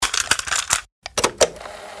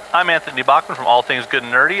I'm Anthony Bachman from All Things Good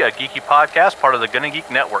and Nerdy, a geeky podcast part of the Gonna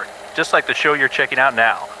Geek Network, just like the show you're checking out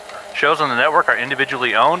now. Shows on the network are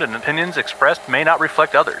individually owned and opinions expressed may not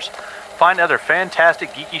reflect others. Find other fantastic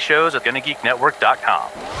geeky shows at GonnaGeekNetwork.com.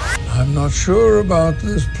 I'm not sure about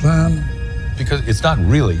this plan. Because it's not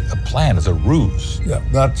really a plan, it's a ruse. Yeah,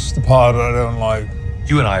 that's the part I don't like.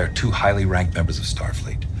 You and I are two highly ranked members of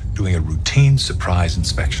Starfleet doing a routine surprise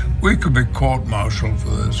inspection. We could be court-martialed for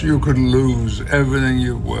this. You could lose everything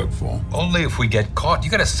you've worked for. Only if we get caught.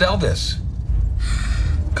 You gotta sell this.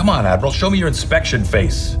 Come on, Admiral, show me your inspection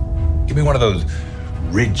face. Give me one of those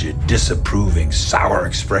rigid, disapproving, sour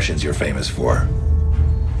expressions you're famous for.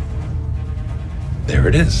 There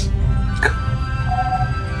it is.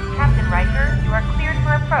 Captain Riker, you are cleared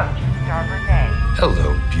for approach to Starboard Bay.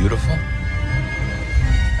 Hello, beautiful.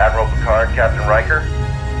 Admiral Picard, Captain Riker,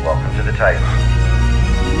 welcome to the Titan.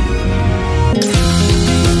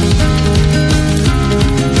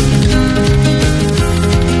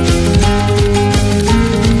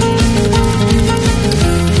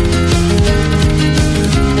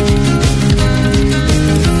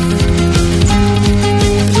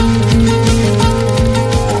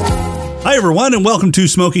 Hi, everyone, and welcome to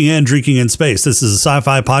Smoking and Drinking in Space. This is a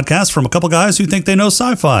sci-fi podcast from a couple guys who think they know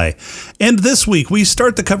sci-fi. And this week, we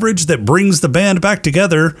start the coverage that brings the band back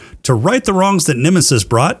together to right the wrongs that Nemesis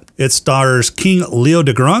brought. It stars King Leo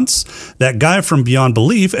deGrance, that guy from Beyond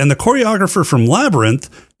Belief, and the choreographer from Labyrinth.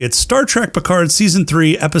 It's Star Trek Picard Season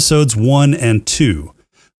 3, Episodes 1 and 2.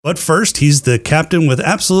 But first, he's the captain with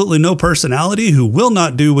absolutely no personality who will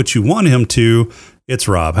not do what you want him to. It's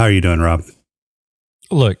Rob. How are you doing, Rob?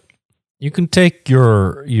 Look. You can take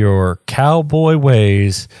your cowboy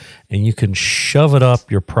ways and you can shove it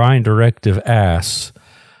up your Prime Directive ass.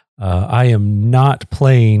 I am not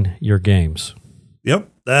playing your games. Yep,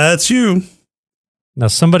 that's you. Now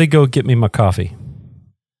somebody go get me my coffee.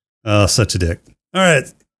 Oh, such a dick. All right.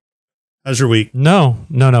 How's your week? No.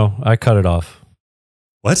 I cut it off.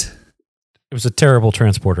 What? It was a terrible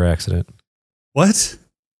transporter accident. What?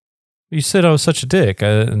 You said I was such a dick.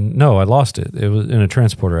 No, I lost it. It was in a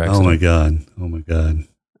transporter accident. Oh my God.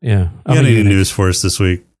 Yeah. You got any news for us this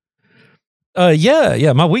week?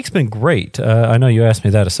 Yeah. My week's been great. I know you asked me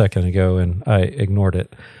that a second ago and I ignored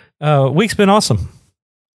it. Week's been awesome.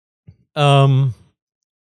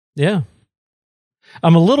 Yeah. I'm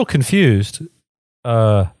a little confused.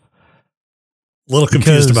 Confused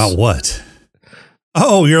about what?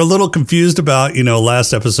 Oh, you're a little confused about,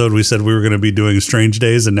 last episode we said we were going to be doing Strange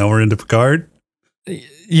Days and now we're into Picard?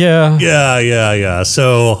 Yeah. Yeah.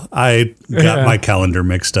 So I got my calendar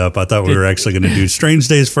mixed up. I thought we were actually going to do Strange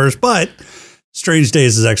Days first, but Strange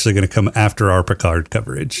Days is actually going to come after our Picard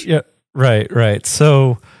coverage. Yeah, right.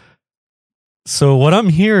 So what I'm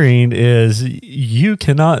hearing is you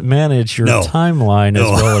cannot manage your timeline as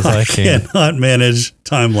well as I can. I cannot manage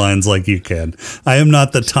timelines like you can. I am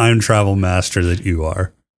not the time travel master that you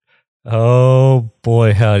are. Oh,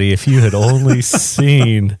 boy, howdy. If you had only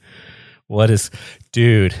seen what is...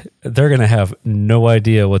 Dude, they're going to have no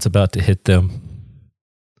idea what's about to hit them.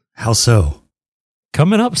 How so?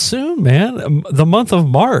 Coming up soon, man. The month of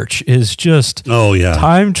March is just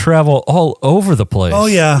time travel all over the place. Oh,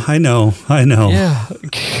 yeah, I know. Yeah.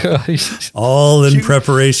 All in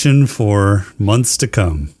preparation for months to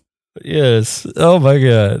come. Yes. Oh, my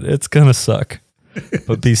God. It's going to suck,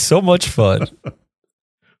 but be so much fun.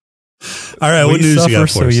 All right, what news you got for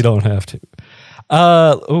us? So you don't have to.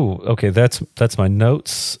 Okay. That's my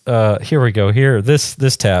notes. Here we go. Here, this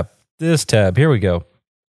tab. Here we go.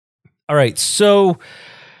 All right, so,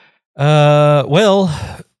 I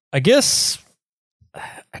guess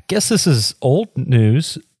this is old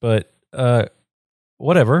news, but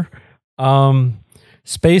whatever.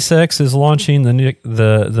 SpaceX is launching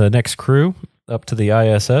the next crew up to the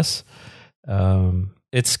ISS.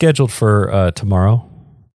 It's scheduled for tomorrow,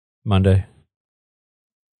 Monday.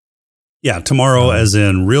 Yeah, tomorrow as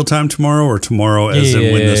in real time tomorrow, or tomorrow as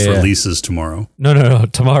in when this releases tomorrow? No.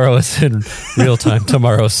 Tomorrow is in real time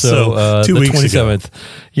tomorrow. So 2 weeks 27th.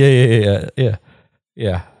 Ago.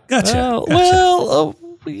 Yeah. Gotcha.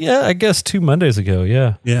 Yeah, I guess 2 Mondays ago.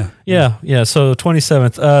 Yeah. Yeah. So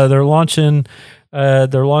 27th,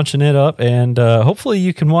 they're launching it up, and hopefully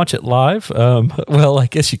you can watch it live. Well, I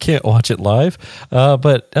guess you can't watch it live,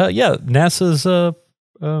 but NASA's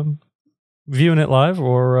viewing it live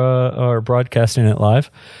or broadcasting it live.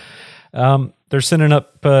 They're sending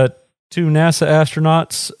up 2 NASA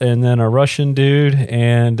astronauts and then a Russian dude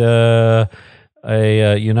and a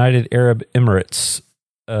United Arab Emirates.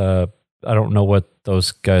 I don't know what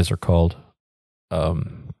those guys are called.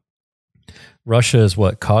 Russia is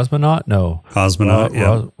what? Cosmonaut? No. Cosmonaut,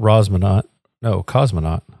 yeah. Rosmonaut. No,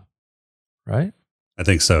 Cosmonaut. right? I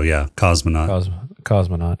think so. Yeah, cosmonaut.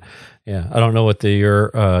 Cosmonaut. Yeah, I don't know what the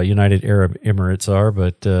United Arab Emirates are,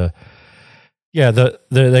 but yeah,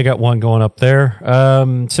 they got one going up there.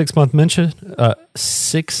 6 month mission.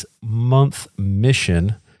 6 month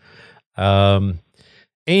mission.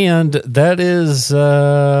 And that is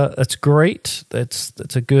that's great.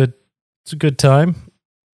 That's a good time.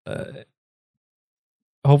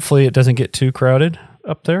 Hopefully, it doesn't get too crowded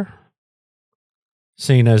up there.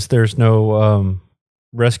 Seeing as there's no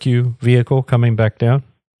rescue vehicle coming back down.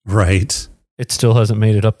 Right. It still hasn't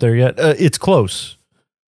made it up there yet. It's close.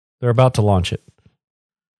 They're about to launch it.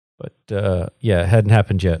 But yeah, it hadn't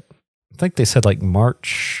happened yet. I think they said like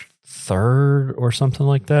March 3rd or something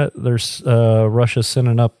like that. There's Russia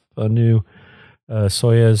sending up a new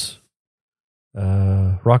Soyuz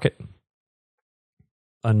rocket.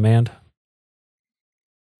 Unmanned.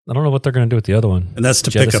 I don't know what they're going to do with the other one. And that's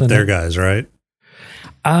to pick up their guys, right?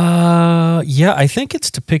 Yeah, I think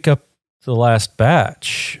it's to pick up the last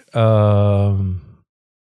batch, or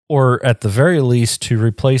at the very least to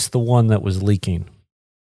replace the one that was leaking.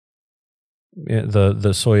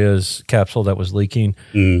 The Soyuz capsule that was leaking.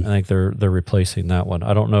 I think they're replacing that one.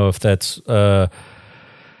 I don't know if that's. Yeah,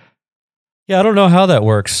 I don't know how that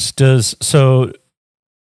works. So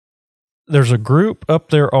there's a group up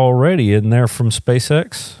there already in there from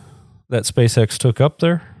SpaceX that SpaceX took up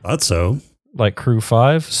there. Thought so. Like Crew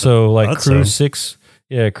 5. So like Crew so. 6.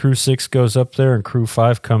 Yeah, Crew 6 goes up there and Crew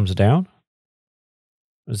 5 comes down.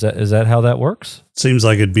 Is that how that works? Seems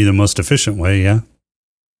like it'd be the most efficient way, yeah.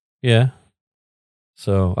 Yeah.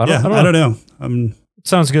 So I don't know.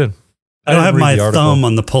 Sounds good. I don't have my thumb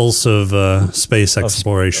on the pulse of space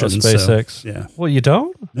exploration. Of SpaceX. So, yeah. Well, you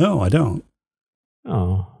don't? No, I don't.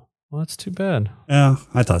 Oh, well, that's too bad. Yeah,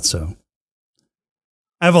 I thought so.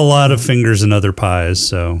 I have a lot of fingers in other pies,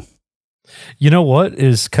 so. You know what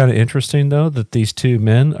is kind of interesting, though, that these two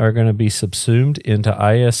men are going to be subsumed into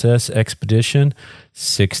ISS Expedition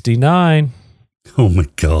 69. Oh my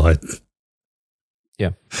God.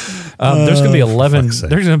 Yeah. There's going to be 11.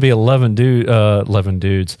 There's going to be 11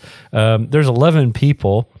 dudes. There's 11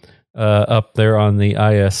 people up there on the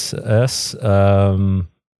ISS.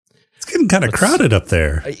 It's getting kind of crowded up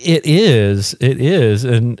there. It is.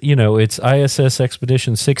 And, you know, it's ISS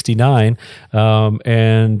Expedition 69.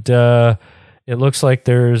 And it looks like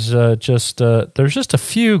there's just a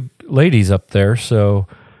few ladies up there. So,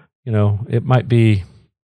 you know, it might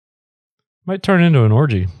turn into an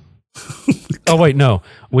orgy. Oh, wait, no.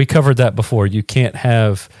 We covered that before. You can't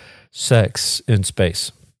have sex in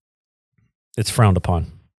space. It's frowned upon.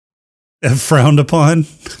 Frowned upon?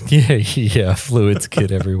 Yeah. Fluids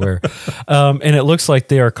get everywhere. And it looks like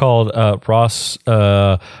they are called Roscosmos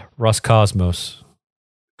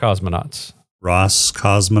cosmonauts.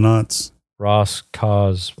 Roscosmonauts?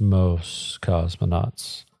 Roscosmos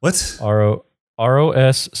cosmonauts. What?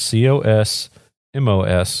 ROSCOSMOS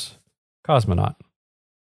cosmonaut.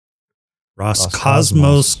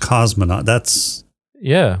 Roscosmos cosmonaut. That's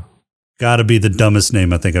got to be the dumbest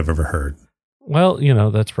name I think I've ever heard. Well, you know,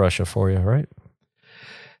 that's Russia for you, right?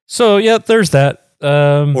 So, yeah, there's that.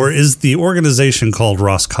 Or is the organization called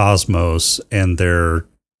Roscosmos and their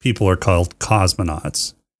people are called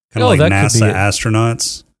cosmonauts? Kind of like NASA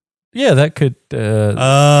astronauts? Yeah, that could...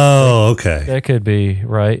 okay. That could be,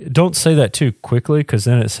 right. Don't say that too quickly because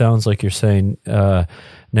then it sounds like you're saying NASA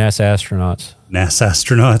astronauts. NASA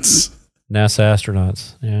astronauts? NASA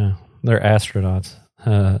astronauts, yeah. They're astronauts.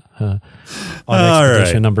 On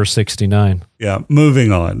expedition number 69. Yeah,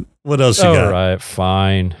 moving on. What else you got? All right,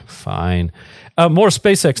 fine. More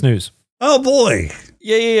SpaceX news. Oh, boy.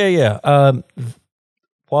 Yeah.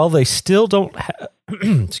 While they still don't have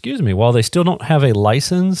a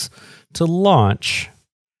license to launch,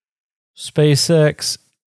 SpaceX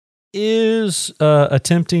is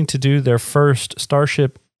attempting to do their first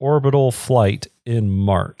Starship orbital flight in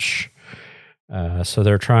March. So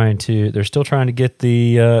they're still trying to get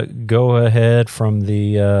the go ahead from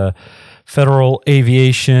the Federal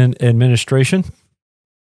Aviation Administration.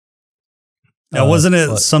 Now, wasn't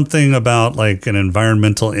it something about like an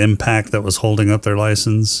environmental impact that was holding up their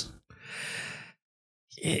license?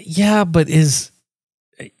 Yeah, but has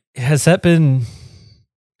that been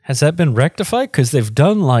rectified? Because they've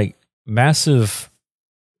done like massive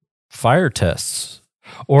fire tests,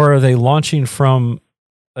 or are they launching from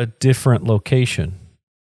a different location?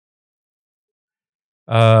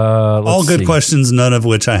 All good questions, none of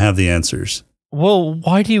which I have the answers. Well,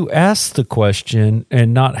 why do you ask the question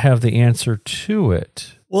and not have the answer to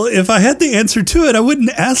it? Well, if I had the answer to it, I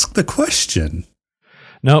wouldn't ask the question.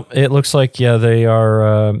 Nope. It looks like, they're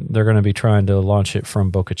going to be trying to launch it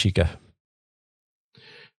from Boca Chica.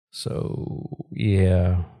 So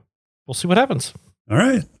yeah, we'll see what happens. All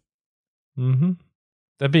right. Mm-hmm.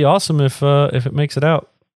 That'd be awesome if it makes it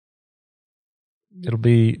out. It'll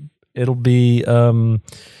be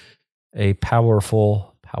a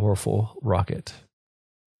powerful rocket.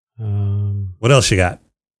 What else you got?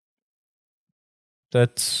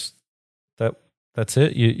 That's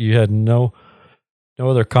it. You had no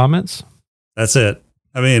other comments? That's it.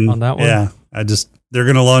 I mean, on that one? Yeah. They're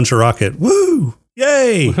going to launch a rocket. Woo!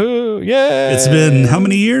 Yay! Woohoo! Yay! It's been how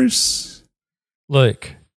many years?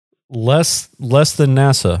 Look, less than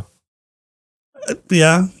NASA.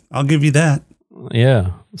 Yeah, I'll give you that.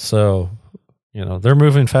 Yeah. So, they're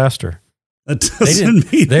moving faster. That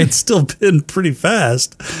doesn't mean it's still been pretty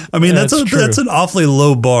fast. I mean, that's an awfully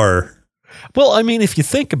low bar. Well, I mean, if you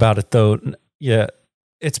think about it, though, yeah,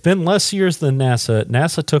 it's been less years than NASA.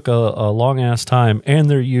 NASA took a long ass time, and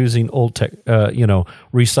they're using old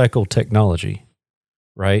recycled technology,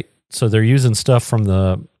 right? So they're using stuff from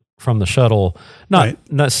the shuttle, not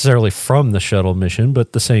necessarily from the shuttle mission,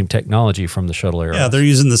 but the same technology from the shuttle era. Yeah, they're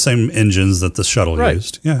using the same engines that the shuttle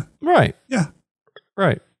used. Yeah, right. Yeah,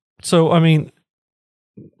 right. So I mean,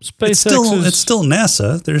 SpaceX it's still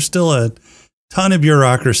NASA. There's still a ton of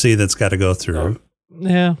bureaucracy that's got to go through.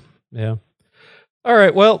 Yeah. All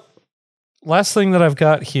right. Well, last thing that I've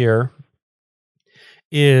got here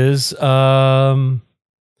is nothing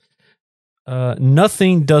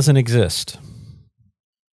doesn't exist.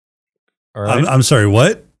 All right. I'm sorry.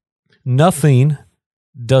 What? Nothing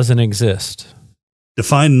doesn't exist.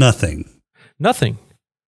 Define nothing. Nothing.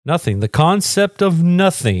 The concept of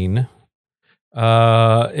nothing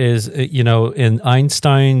is, in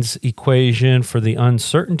Einstein's equation for the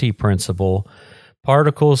uncertainty principle,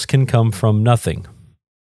 particles can come from nothing,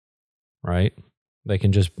 right? They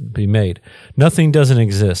can just be made. Nothing doesn't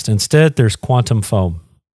exist. Instead, there's quantum foam.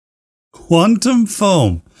 Quantum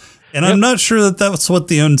foam. And I'm not sure that that's what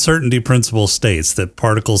the uncertainty principle states, that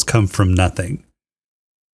particles come from nothing.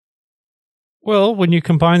 Well, when you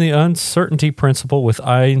combine the uncertainty principle with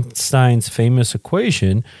Einstein's famous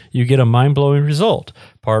equation, you get a mind-blowing result.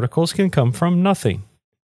 Particles can come from nothing.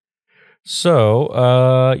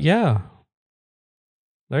 So, yeah.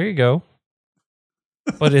 There you go.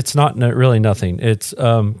 But it's not really nothing. It's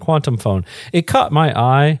quantum foam. It caught my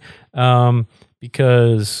eye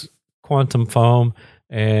because quantum foam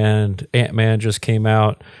and Ant-Man just came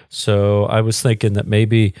out. So I was thinking that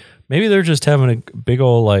maybe they're just having a big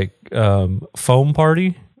old foam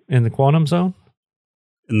party in the quantum zone.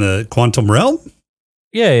 In the quantum realm?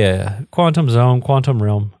 Yeah. Quantum zone, quantum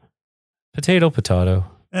realm. Potato.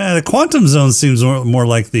 The quantum zone seems more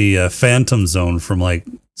like the phantom zone from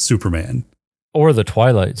Superman. Or the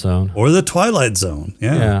Twilight Zone.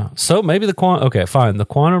 Yeah. So maybe the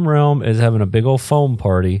quantum realm is having a big old foam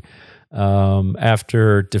party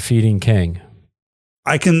after defeating Kang.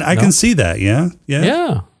 I can see that. Yeah.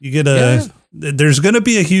 You get there's going to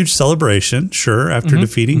be a huge celebration, sure, after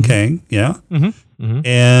defeating Kang. Yeah.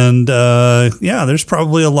 And there's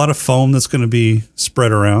probably a lot of foam that's going to be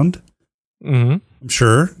spread around. I'm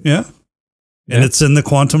sure. Yeah. And it's in the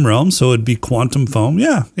quantum realm, so it'd be quantum foam.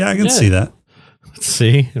 Yeah, I can see that.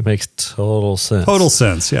 See, it makes total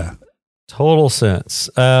sense. Yeah. Total sense.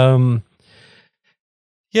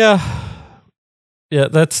 Yeah,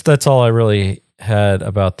 that's all I really had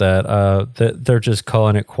about that. They're just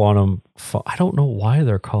calling it quantum foam. I don't know why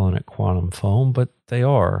they're calling it quantum foam, but they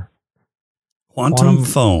are. Quantum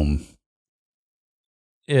foam.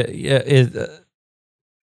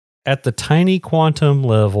 At the tiny quantum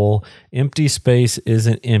level, empty space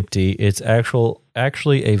isn't empty. It's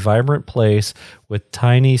actually a vibrant place with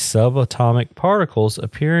tiny subatomic particles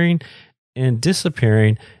appearing and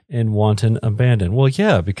disappearing in wanton abandon. Well,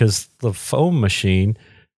 yeah, because the foam machine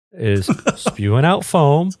is spewing out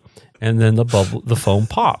foam, and then the foam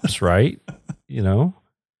pops, right?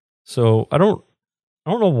 So I don't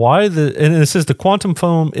know why and it says the quantum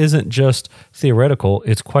foam isn't just theoretical;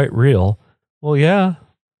 it's quite real. Well, yeah.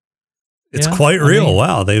 It's quite real.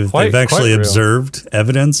 Wow. They've actually observed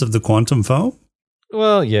evidence of the quantum foam?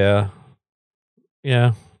 Well, yeah.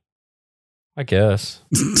 Yeah. I guess.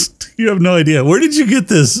 You have no idea. Where did you get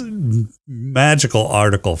this magical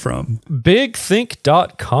article from?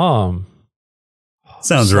 Bigthink.com.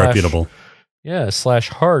 Sounds reputable. Yeah,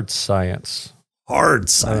 /hard science. Hard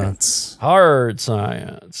science. Hard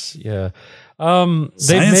science. Yeah. Science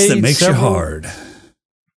that makes you hard.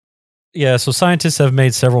 Yeah, so scientists have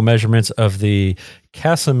made several measurements of the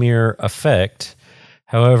Casimir effect.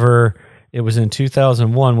 However, it was in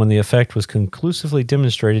 2001 when the effect was conclusively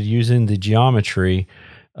demonstrated using the geometry,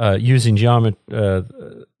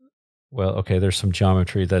 well, okay, there's some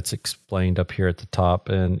geometry that's explained up here at the top,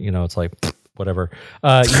 and it's like whatever.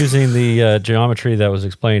 Using the geometry that was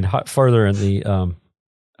explained further in the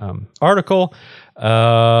article,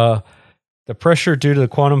 the pressure due to the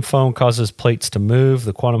quantum foam causes plates to move.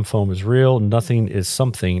 The quantum foam is real. Nothing is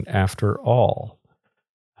something after all.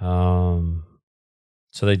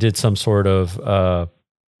 So they did some sort of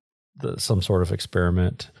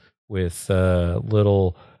experiment with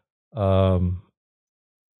little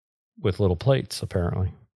plates,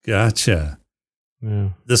 apparently. Gotcha. Yeah.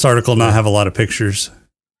 This article not have a lot of pictures.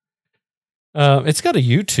 It's got a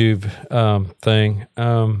YouTube thing.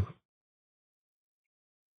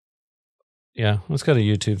 Yeah, it's got a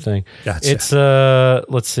YouTube thing. Gotcha. It's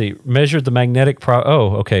let's see, measured the magnetic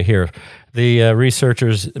here. The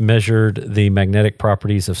researchers measured the magnetic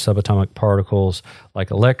properties of subatomic particles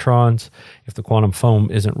like electrons. If the quantum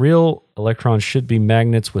foam isn't real, electrons should be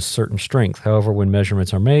magnets with certain strength. However, when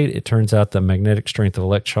measurements are made, it turns out the magnetic strength of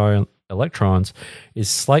electrons is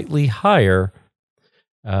slightly higher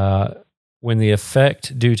when the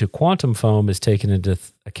effect due to quantum foam is taken into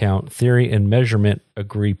account. Theory and measurement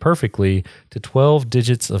agree perfectly to 12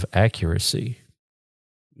 digits of accuracy.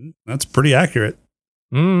 That's pretty accurate.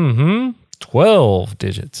 12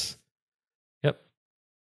 digits. Yep.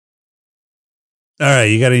 All right,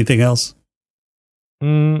 you got anything else?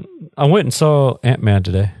 I went and saw Ant-Man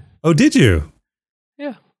today. Oh, did you?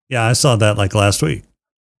 Yeah. Yeah, I saw that like last week.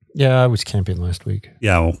 Yeah, I was camping last week.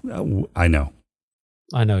 Yeah, well, I know.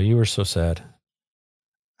 I know, you were so sad.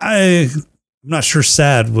 I'm not sure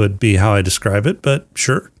sad would be how I describe it, but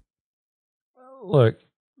sure. Look,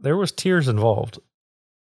 there was tears involved.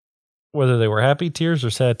 Whether they were happy tears or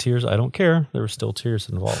sad tears, I don't care. There were still tears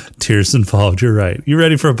involved. Tears involved, you're right. You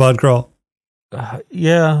ready for a pod crawl?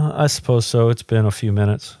 Yeah, I suppose so. It's been a few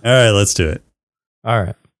minutes. All right, let's do it. All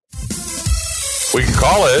right. We can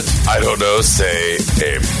call it, I don't know, say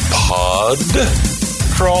a pod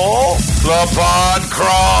crawl? The pod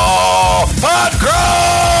crawl! Pod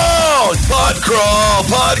crawl! Pod crawl!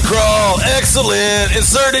 Pod crawl! Excellent!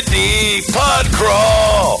 Insert it deep! Pod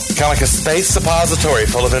crawl! Kind of like a space suppository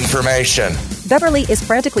full of information. Beverly is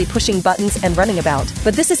frantically pushing buttons and running about,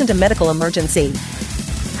 but this isn't a medical emergency.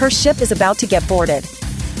 Her ship is about to get boarded.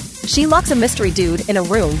 She locks a mystery dude in a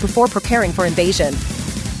room before preparing for invasion.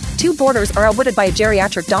 2 boarders are outwitted by a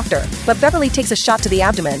geriatric doctor, but Beverly takes a shot to the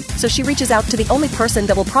abdomen, so she reaches out to the only person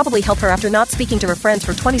that will probably help her after not speaking to her friends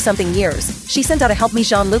for 20-something years. She sent out a Help Me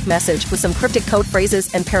Jean-Luc message with some cryptic code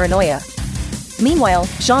phrases and paranoia. Meanwhile,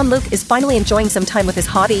 Jean-Luc is finally enjoying some time with his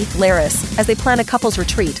hottie, Laris, as they plan a couple's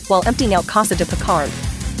retreat while emptying out Casa de Picard.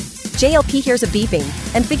 JLP hears a beeping,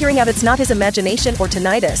 and figuring out it's not his imagination or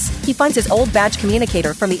tinnitus, he finds his old badge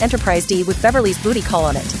communicator from the Enterprise D with Beverly's booty call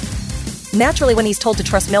on it. Naturally, when he's told to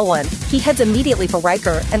trust no one, he heads immediately for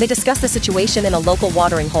Riker, and they discuss the situation in a local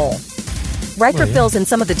watering hole. Riker fills in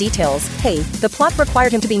some of the details. Hey, the plot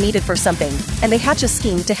required him to be needed for something, and they hatch a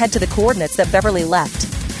scheme to head to the coordinates that Beverly left.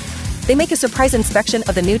 They make a surprise inspection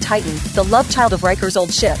of the new Titan, the love child of Riker's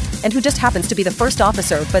old ship, and who just happens to be the first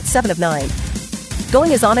officer but 7 of 9.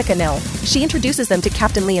 Going as Annika now, she introduces them to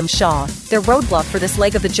Captain Liam Shaw, their roadblock for this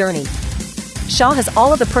leg of the journey. Shaw has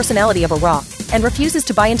all of the personality of a rock, and refuses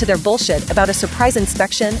to buy into their bullshit about a surprise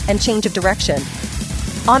inspection and change of direction.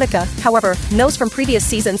 Annika, however, knows from previous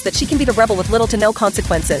seasons that she can be the rebel with little to no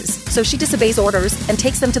consequences, so she disobeys orders and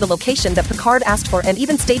takes them to the location that Picard asked for and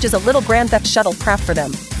even stages a little Grand Theft shuttle craft for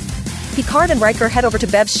them. Picard and Riker head over to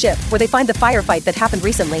Bev's ship, where they find the firefight that happened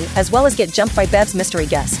recently, as well as get jumped by Bev's mystery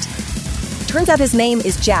guest. Turns out his name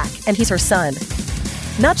is Jack, and he's her son.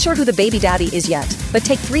 Not sure who the baby daddy is yet, but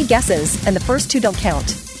take 3 guesses, and the first 2 don't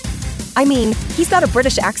count. I mean, he's got a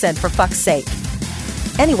British accent for fuck's sake.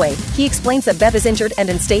 Anyway, he explains that Bev is injured and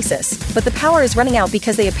in stasis, but the power is running out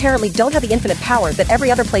because they apparently don't have the infinite power that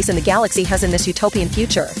every other place in the galaxy has in this utopian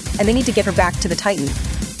future, and they need to get her back to the Titan.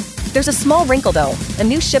 There's a small wrinkle though. A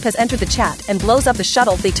new ship has entered the chat and blows up the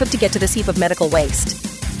shuttle they took to get to this heap of medical waste.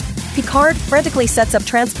 Picard frantically sets up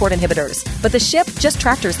transport inhibitors, but the ship just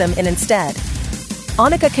tractors them in instead.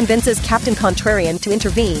 Annika convinces Captain Contrarian to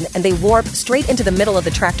intervene, and they warp straight into the middle of the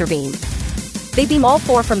tractor beam. They beam all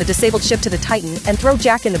 4 from the disabled ship to the Titan and throw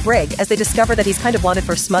Jack in the brig as they discover that he's kind of wanted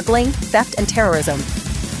for smuggling, theft, and terrorism.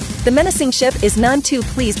 The menacing ship is none too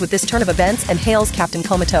pleased with this turn of events and hails Captain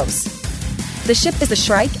Comatose. The ship is the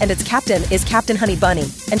Shrike, and its captain is Captain Honey Bunny,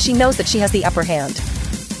 and she knows that she has the upper hand.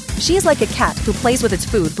 She is like a cat who plays with its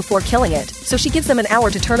food before killing it, so she gives them an hour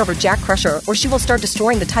to turn over Jack Crusher or she will start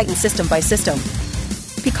destroying the Titan system by system.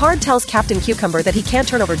 Picard tells Captain Cucumber that he can't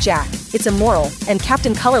turn over Jack, it's immoral, and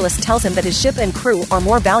Captain Colorless tells him that his ship and crew are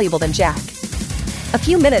more valuable than Jack. A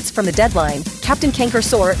few minutes from the deadline, Captain Captain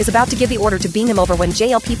Kanker is about to give the order to beam him over when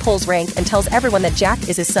JLP pulls rank and tells everyone that Jack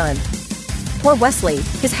is his son. Poor Wesley,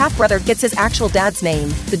 his half-brother, gets his actual dad's name,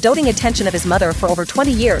 the doting attention of his mother for over 20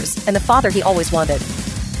 years, and the father he always wanted.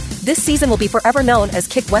 This season will be forever known as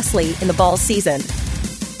Kick Wesley in the Balls season.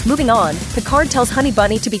 Moving on, Picard tells Honey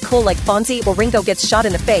Bunny to be cool like Fonzie or Ringo gets shot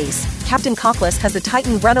in the face, Captain Cockless has the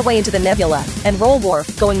Titan run away into the nebula, and Roll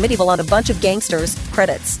Wharf going medieval on a bunch of gangsters.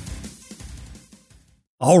 Credits.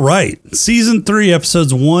 All right. Season 3,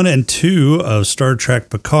 episodes 1 and 2 of Star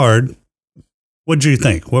Trek Picard. What did you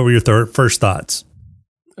think? What were your first thoughts?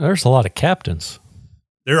 There's a lot of captains.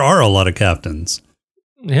 There are a lot of captains.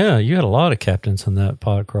 Yeah, you had a lot of captains in that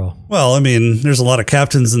pod crawl. Well, I mean, there's a lot of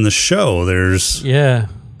captains in the show. There's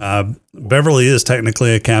Beverly is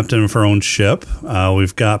technically a captain of her own ship.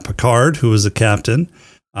 We've got Picard, who is a captain.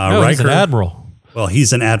 No, he's an admiral. Well,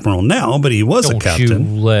 he's an admiral now, but he was a captain.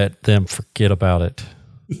 Don't you let them forget about it.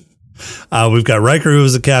 We've got Riker, who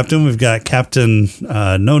is a captain. We've got Captain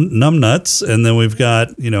Numbnuts, and then we've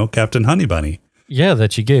got, Captain Honey Bunny. Yeah,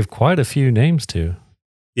 that you gave quite a few names to.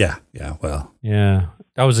 Yeah, well. Yeah.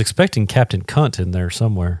 I was expecting Captain Cunt in there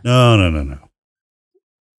somewhere. No.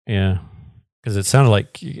 Yeah, because it sounded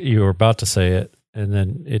like you were about to say it, and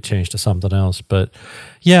then it changed to something else. But,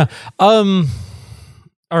 yeah. All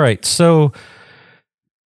right, so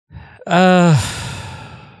I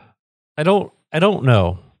don't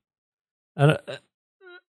know.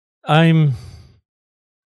 I'm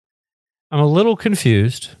a little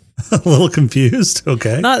confused. A little confused?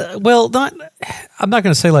 Okay. I'm not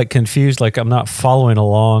going to say like confused, like I'm not following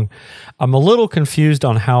along. I'm a little confused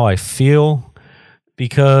on how I feel,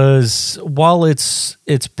 because while it's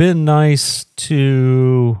been nice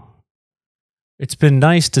to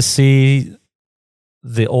see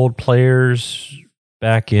the old players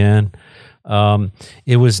back in.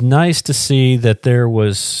 It was nice to see that there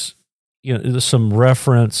was some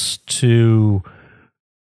reference to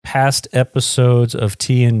past episodes of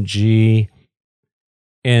TNG,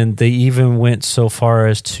 and they even went so far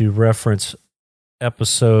as to reference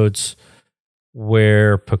episodes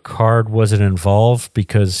where Picard wasn't involved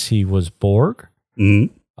because he was Borg.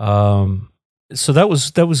 Mm-hmm. So that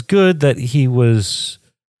was good that he was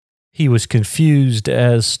confused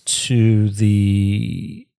as to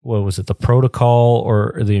the protocol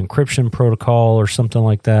or the encryption protocol or something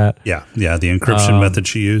like that. Yeah, the encryption method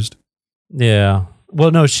she used. Yeah. Well,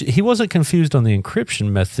 no, he wasn't confused on the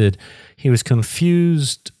encryption method. He was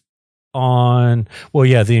confused on,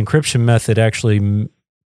 the encryption method actually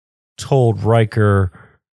told Riker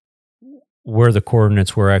where the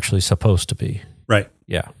coordinates were actually supposed to be. Right.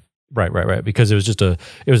 Yeah. Right. Because it was just it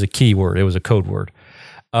was a keyword. It was a code word.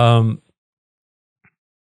 That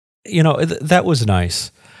was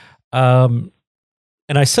nice. And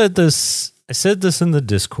I said this in the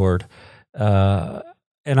Discord, and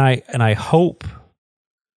I hope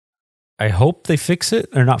they fix it,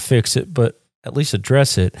 or not fix it, but at least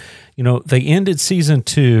address it. They ended season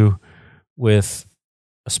 2 with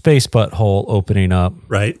a space butthole opening up,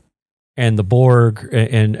 right? And the Borg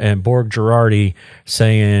and Borg Girardi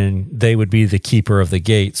saying they would be the keeper of the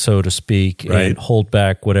gate, so to speak, right, and hold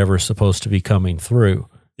back whatever's supposed to be coming through.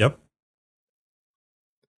 Yep.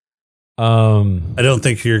 I don't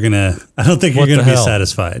think you're gonna be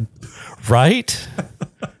satisfied, right?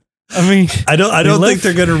 I mean, I don't think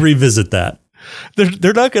they're gonna revisit that.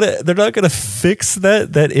 They're not gonna fix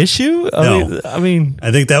that issue. I mean,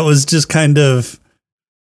 I think that was just kind of.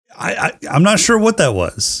 I'm not sure what that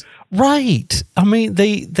was. Right. I mean,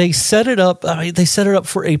 they set it up. They set it up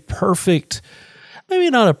for a perfect, maybe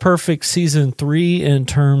not a perfect season 3 in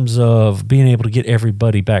terms of being able to get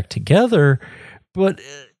everybody back together, but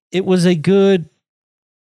it was a good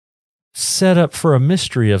setup for a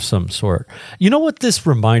mystery of some sort. You know what this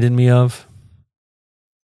reminded me of?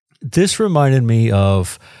 This reminded me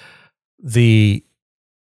of the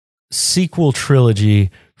sequel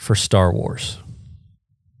trilogy for Star Wars.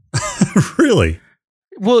 Really?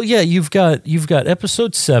 Well, yeah, you've got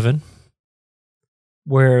episode 7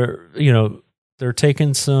 where, they're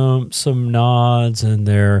taking some nods and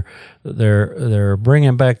they're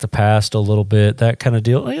bringing back the past a little bit, that kind of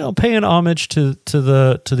deal, paying homage to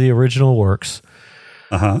the original works.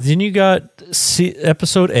 Uh-huh. Then you got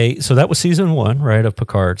episode 8. So that was season 1, right, of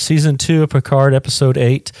Picard. Season 2 of Picard, episode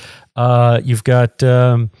 8. You've got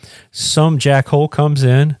some jackhole comes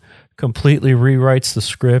in, completely rewrites the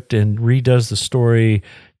script and redoes the story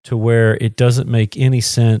to where it doesn't make any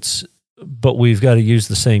sense, but we've got to use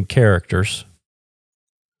the same characters.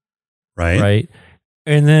 Right.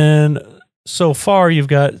 And then so far you've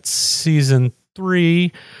got season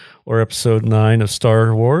 3 or episode 9 of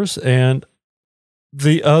Star Wars, and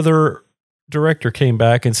the other director came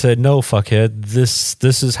back and said, "No, fuckhead,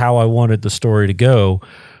 this is how I wanted the story to go.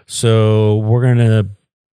 So we're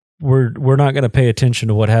not gonna pay attention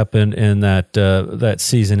to what happened in that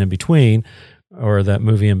season in between, or that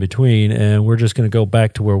movie in between, and we're just gonna go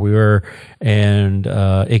back to where we were and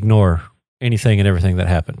ignore anything and everything that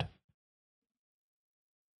happened."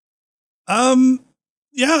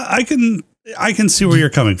 Yeah, I can see where you're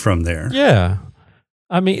coming from there. Yeah.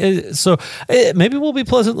 I mean, maybe we'll be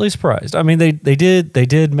pleasantly surprised. I mean, they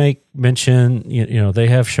did make mention, you know, they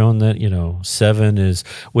have shown that, you know, 7 is,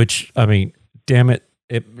 which, I mean, damn it,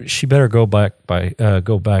 she better go back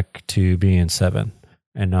to being 7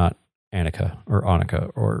 and not Annika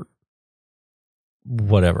or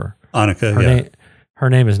whatever. Annika, her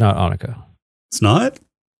name is not Annika. It's not?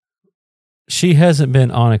 She hasn't been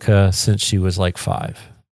Annika since she was like 5.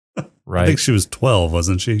 Right? I think she was 12,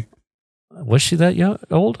 wasn't she? Was she that young,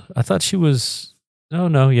 old? I thought she was.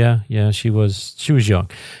 No, yeah, she was young.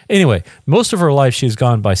 Anyway, most of her life she's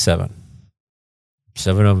gone by 7.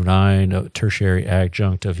 7 of 9, a tertiary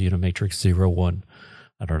adjunct of Unimatrix 01.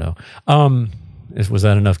 I don't know. Was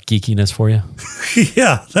that enough geekiness for you?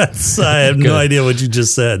 Yeah, I have no idea what you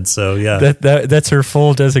just said. So yeah, that's her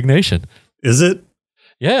full designation. Is it?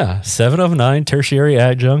 Yeah, 7 of 9, tertiary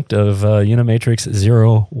adjunct of Unimatrix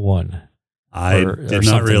 01. I did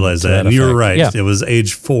not realize that. And you were right. Yeah. It was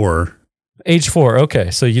age 4. Age 4.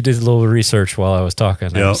 Okay. So you did a little research while I was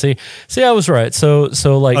talking. Yep. See, I was right. So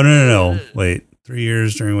like. Oh, no. Wait. 3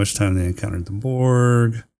 years during which time they encountered the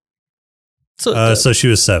Borg. So she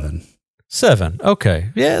was 7. 7. Okay.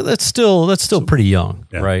 Yeah. That's still pretty young.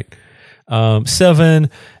 Yeah. Right. 7.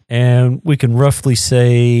 And we can roughly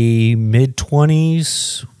say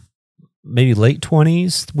mid-20s, maybe late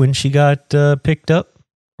 20s when she got picked up.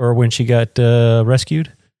 Or when she got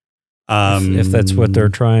rescued, if that's what they're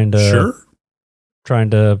trying to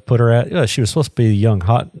put her at. Yeah, she was supposed to be young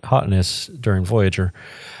hotness during Voyager.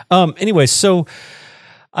 Anyway, so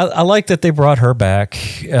I like that they brought her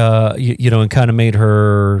back, you know, and kind of made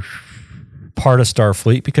her part of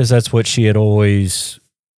Starfleet because that's what she had always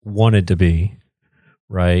wanted to be,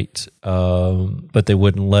 right? But they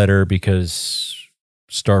wouldn't let her because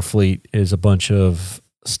Starfleet is a bunch of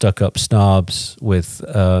stuck-up snobs with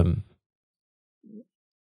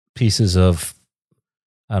pieces of,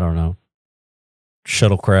 I don't know,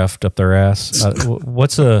 shuttlecraft up their ass.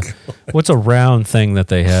 What's a round thing that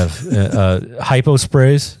they have? Hypo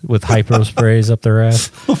sprays with hypo sprays up their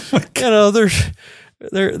ass. Oh my God. You know,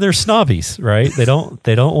 they're snobbies, right? They don't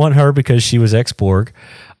want her because she was ex-Borg.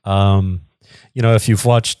 You know, if you've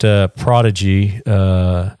watched Prodigy.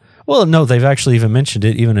 Well, no, they've actually even mentioned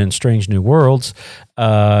it. Even in Strange New Worlds,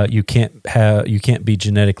 you can't be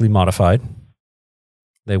genetically modified.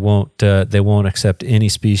 They won't accept any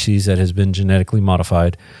species that has been genetically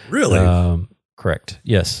modified. Really? Correct.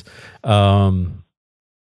 Yes. Now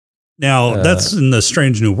that's in the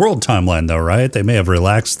Strange New World timeline, though, right? They may have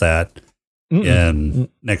relaxed that in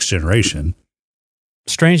Next Generation.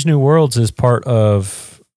 Strange New Worlds is part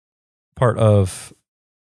of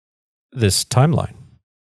this timeline.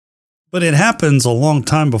 But it happens a long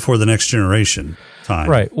time before the Next Generation time.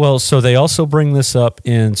 Right. Well, so they also bring this up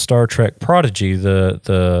in Star Trek Prodigy,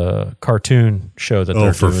 the cartoon show that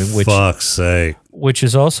they're doing. For fuck's sake. Which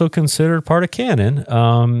is also considered part of canon.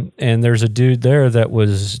 And there's a dude there that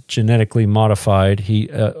was genetically modified. He,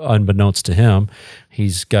 unbeknownst to him,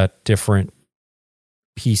 he's got different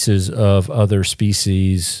pieces of other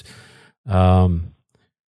species.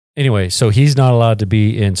 Anyway, so he's not allowed to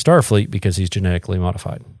be in Starfleet because he's genetically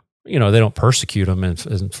modified. You know, they don't persecute him as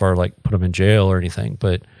far like put him in jail or anything,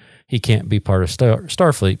 but he can't be part of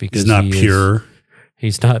Starfleet because he's not pure.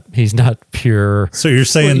 He's not pure. So you're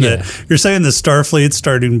saying that Starfleet's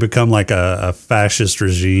starting to become like a fascist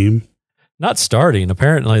regime? Not starting.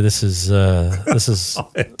 Apparently, this is this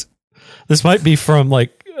might be from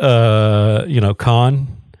like Khan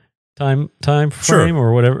time frame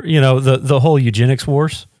or whatever. You know, the whole eugenics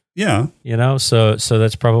wars. Yeah. You know, so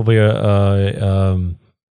that's probably a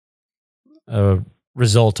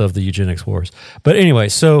result of the eugenics wars. But anyway,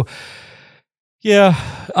 so yeah,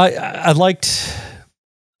 I'm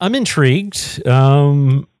intrigued.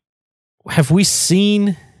 Have we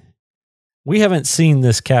seen? We haven't seen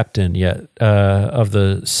this captain yet of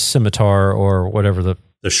the Scimitar or whatever the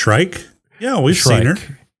Shrike. Yeah, we've seen her.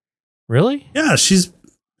 Really? Yeah, she's.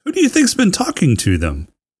 Who do you think's been talking to them?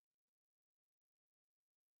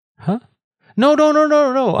 Huh? No.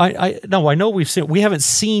 I know we've seen. We haven't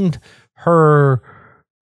seen her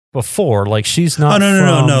before. Like she's not.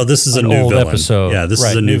 Oh, no. This is a new old villain. Episode. Yeah, this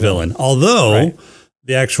is a new villain. Although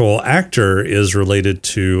the actual actor is related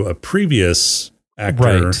to a previous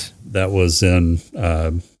actor Right. that was in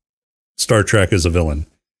Star Trek as a villain.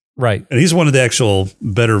 Right. And he's one of the actual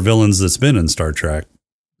better villains that's been in Star Trek.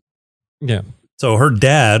 Yeah. So her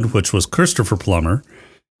dad, which was Christopher Plummer,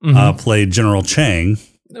 played General Chang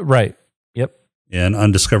Right. Yep. in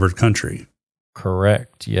Undiscovered Country.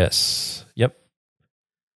 Correct. Yes. Yep.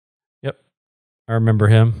 I remember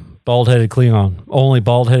him. Bald-headed Klingon. Only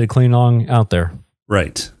bald-headed Klingon out there.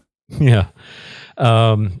 Right. Yeah.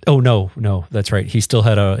 Oh no, that's right. He still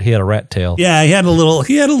had a rat tail. Yeah, he had a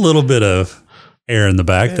little bit of hair in the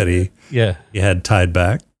back that he had tied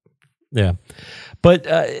back. Yeah. But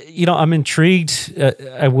I'm intrigued.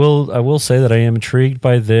 I will say that I am intrigued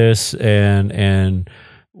by this, and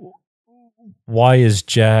why is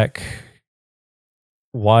Jack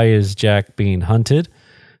being hunted?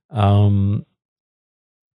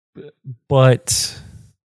 But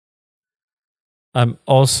I'm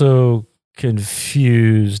also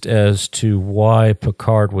confused as to why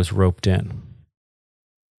Picard was roped in.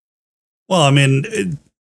 Well, I mean, it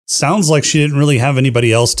sounds like she didn't really have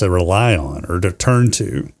anybody else to rely on or to turn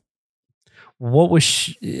to. What was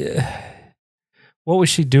she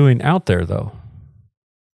doing out there, though?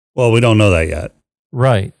 Well, we don't know that yet.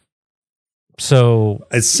 Right. So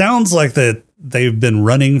it sounds like that they've been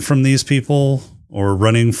running from these people or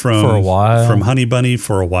running from for a while, from Honey Bunny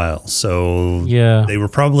for a while. So yeah, they were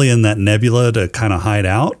probably in that nebula to kind of hide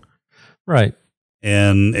out. Right.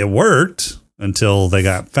 And it worked until they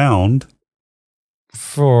got found.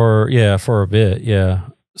 For a bit. Yeah.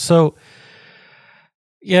 So,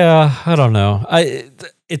 yeah, I don't know.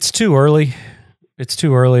 It's too early. It's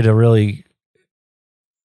too early to really,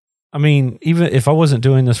 I mean, even if I wasn't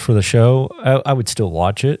doing this for the show, I would still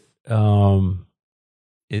watch it.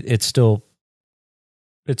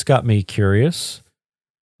 It's got me curious.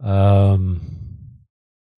 But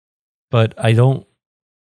I don't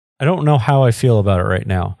know how I feel about it right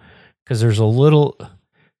now, because there's a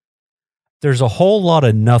whole lot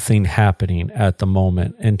of nothing happening at the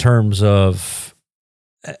moment in terms of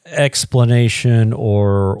explanation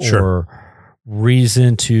or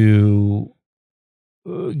reason to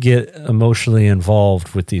get emotionally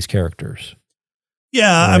involved with these characters.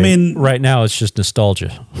 Yeah, right? I mean, right now it's just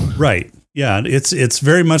nostalgia. Right. Yeah, it's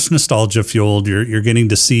very much nostalgia fueled. You're getting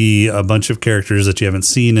to see a bunch of characters that you haven't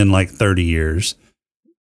seen in like 30 years.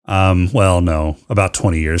 Well, no, about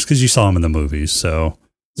 20 years, because you saw them in the movies. So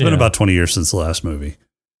it's been about 20 years since the last movie.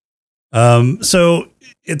 So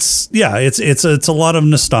it's a lot of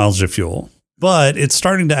nostalgia fuel, but it's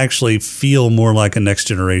starting to actually feel more like a Next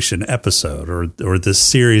Generation episode, or this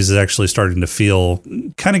series is actually starting to feel,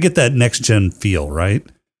 kind of get that next gen feel, right?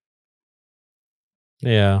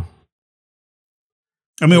 Yeah.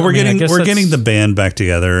 I mean, we're getting the band back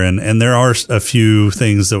together, and there are a few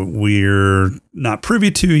things that we're not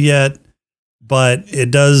privy to yet, but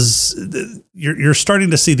it does. You're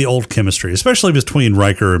starting to see the old chemistry, especially between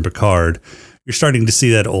Riker and Picard. You're starting to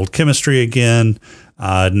see that old chemistry again.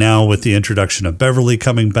 Now with the introduction of Beverly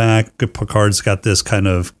coming back, Picard's got this kind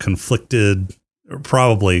of conflicted, or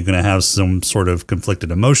probably going to have some sort of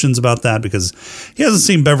conflicted emotions about that, because he hasn't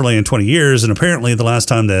seen Beverly in 20 years. And apparently the last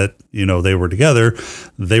time that, they were together,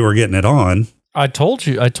 they were getting it on. I told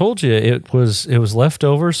you it was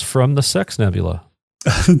leftovers from the Sex Nebula.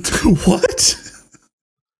 What?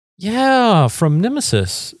 Yeah, from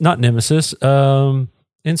Nemesis. Not Nemesis,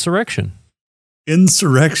 Insurrection.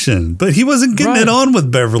 Insurrection. But he wasn't getting it on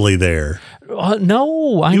with Beverly there.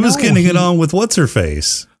 No, he was getting it on with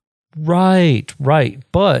what's-her-face. Right.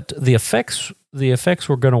 But the effects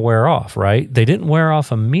were going to wear off, right? They didn't wear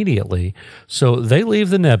off immediately. So they leave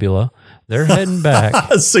the nebula. They're heading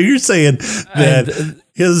back. So you're saying that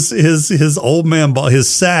his old man, his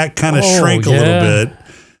sack kind of shrank a little bit.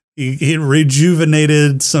 He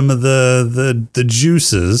rejuvenated some of the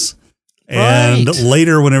juices. And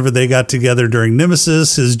later, whenever they got together during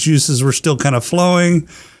Nemesis, his juices were still kind of flowing.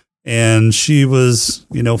 And she was,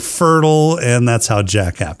 fertile, and that's how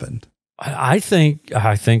Jack happened. I think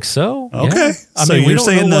so. Okay. Yeah. So you're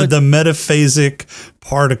saying that the metaphasic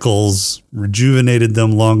particles rejuvenated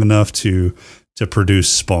them long enough to produce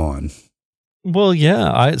Spawn. Well,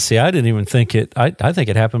 yeah. I didn't even think it. I think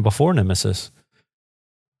it happened before Nemesis.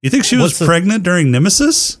 You think she was pregnant during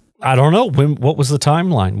Nemesis? I don't know. What was the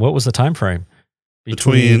timeline? What was the time frame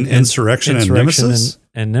between Insurrection and Nemesis?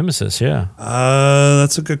 And Nemesis, yeah.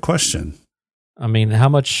 That's a good question. I mean, how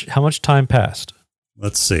much time passed?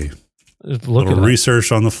 Let's see. Look at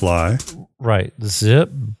research on the fly. Right.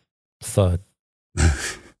 Zip, thud.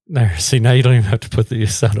 There. See, now you don't even have to put the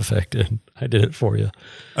sound effect in. I did it for you.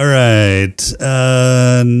 All right.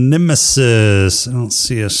 Nemesis. I don't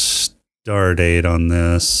see a star date on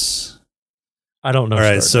this. I don't know. All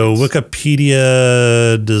right, so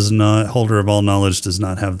Wikipedia does not, holder of all knowledge does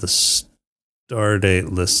not have the star date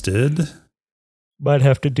listed. Might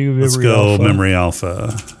have to do Memory Let's go Alpha. Memory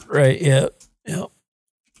Alpha. Right, yeah.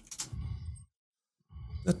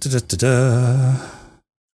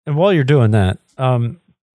 And while you're doing that,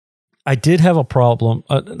 I did have a problem.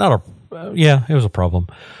 It was a problem.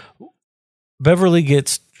 Beverly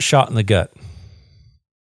gets shot in the gut.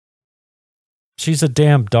 She's a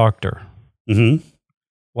damn doctor. Mm-hmm.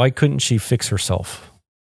 Why couldn't she fix herself?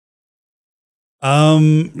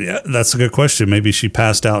 Yeah, that's a good question. Maybe she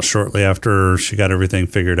passed out shortly after she got everything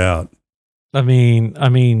figured out. I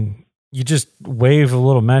mean, you just wave a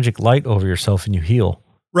little magic light over yourself and you heal.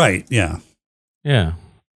 Right, yeah. Yeah.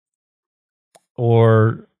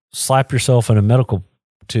 Or slap yourself in a medical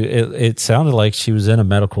it sounded like she was in a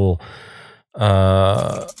medical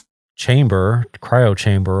chamber, cryo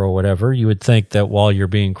chamber or whatever. You would think that while you're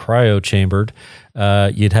being cryo chambered,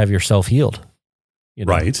 you'd have yourself healed.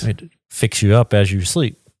 Right. It'd fix you up as you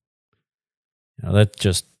sleep. That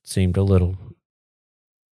just seemed a little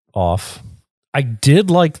off. I did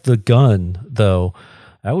like the gun, though.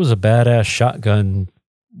 That was a badass shotgun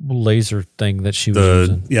laser thing that she was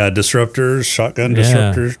using. Yeah, disruptors, shotgun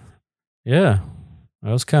disruptors. Yeah,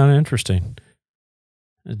 that was kind of interesting.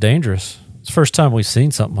 Dangerous. It's the first time we've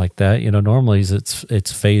seen something like that. Normally it's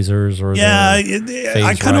phasers or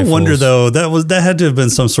I kind of wonder though. That had to have been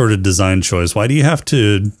some sort of design choice. Why do you have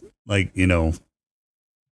to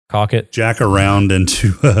cock it, jack around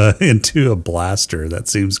into a blaster? That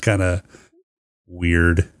seems kind of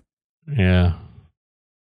weird. Yeah.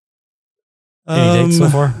 Any dates so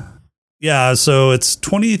far? Yeah, so it's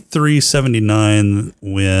 2379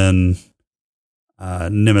 when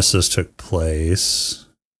Nemesis took place.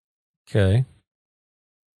 Okay.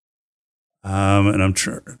 And I'm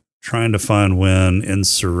trying to find when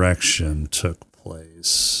Insurrection took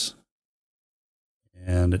place.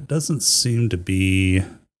 And it doesn't seem to be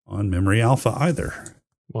on Memory Alpha either.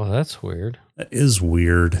 Well, that's weird. That is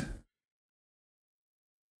weird.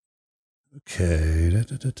 Okay.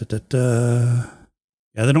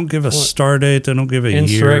 Yeah, they don't give a star date. They don't give a year.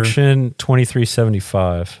 Insurrection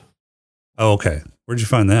 2375. Oh, okay. Where'd you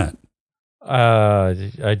find that?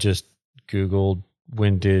 I just Googled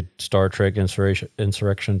when did Star Trek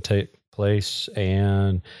Insurrection take place,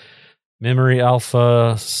 and Memory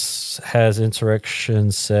Alpha has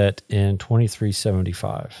Insurrection set in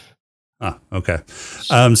 2375. Ah, okay.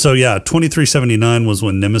 So yeah, 2379 was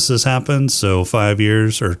when Nemesis happened. So 5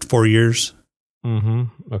 years or 4 years. Mm-hmm.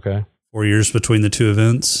 Okay. 4 years between the two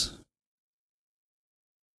events.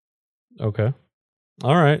 Okay.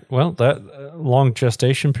 All right. Well, that long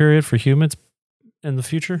gestation period for humans in the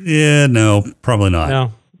future? Yeah, no, probably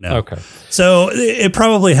not. No. Okay. So it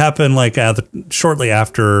probably happened like shortly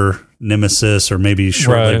after Nemesis, or maybe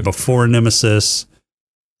shortly before Nemesis.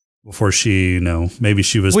 Before she, maybe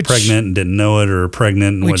she was pregnant and didn't know it, or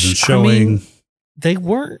pregnant and wasn't showing. They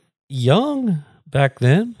weren't young back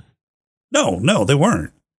then. No, they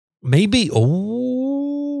weren't. Maybe.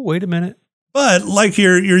 Oh, wait a minute. But like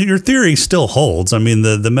your theory still holds. I mean,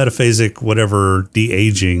 the metaphasic, whatever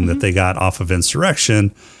de-aging that they got off of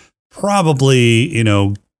Insurrection probably,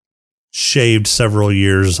 shaved several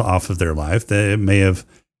years off of their life. They may have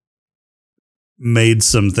made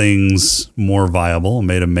some things more viable,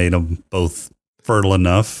 made them both fertile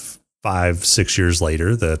enough 5-6 years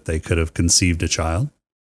later that they could have conceived a child.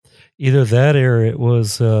 Either that or it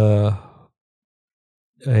was a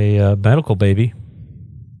medical baby.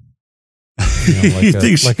 You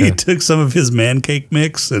think she took some of his man cake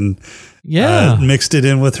mix and mixed it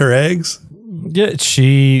in with her eggs? Yeah,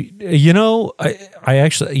 she, I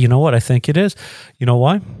actually, you know what I think it is? You know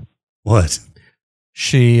why? What?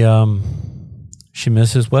 She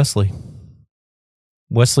misses Wesley.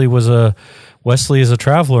 Wesley is a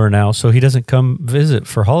traveler now, so he doesn't come visit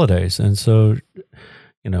for holidays. And so,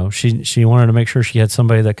 she wanted to make sure she had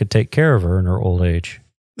somebody that could take care of her in her old age.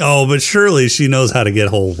 Oh, but surely she knows how to get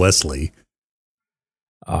hold of Wesley.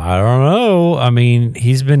 I don't know. I mean,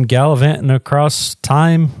 he's been gallivanting across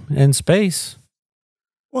time and space.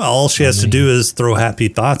 Well, all she has to do is throw happy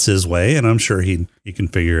thoughts his way, and I'm sure he can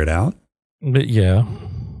figure it out. But yeah,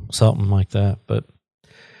 something like that. But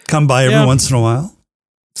come by every once in a while.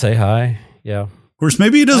 Say hi. Yeah. Of course,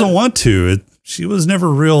 maybe he doesn't want to. She was never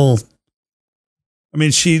real. I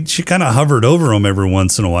mean, she kind of hovered over him every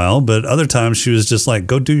once in a while, but other times she was just like,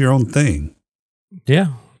 go do your own thing.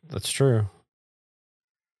 Yeah, that's true.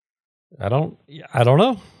 I don't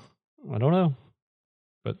know.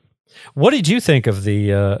 But what did you think of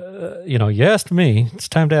the, you asked me, it's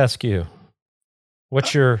time to ask you.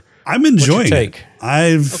 I'm enjoying take? it.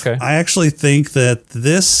 I actually think that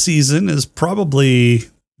this season is probably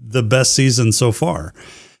the best season so far.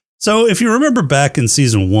 So if you remember back in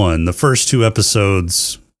season 1, the first 2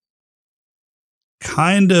 episodes they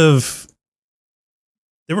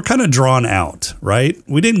were kind of drawn out, right?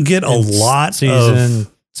 We didn't get a lot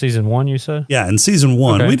season 1, you said? Yeah, in season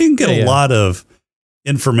 1, we didn't get a lot of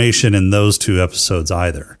information in those 2 episodes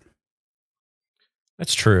either.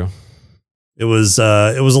 That's true. It was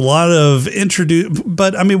a lot of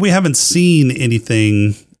but I mean, we haven't seen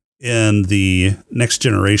anything in the Next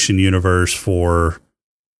Generation universe for,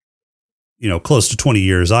 close to 20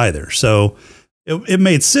 years either. So it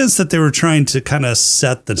made sense that they were trying to kind of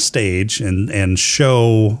set the stage and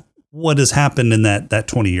show what has happened in that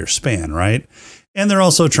 20-year span, right? And they're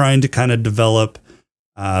also trying to kind of develop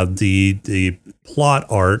the plot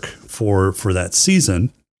arc for that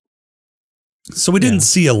season. So we didn't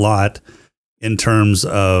see a lot in terms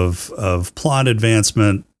of plot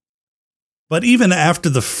advancement. But even after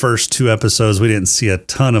the first 2 episodes, we didn't see a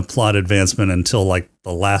ton of plot advancement until like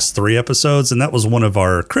the last 3 episodes. And that was one of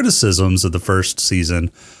our criticisms of the first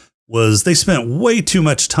season, was they spent way too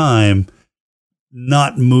much time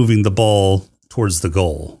not moving the ball towards the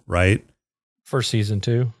goal, right? For season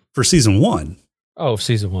 2? For season 1. Oh,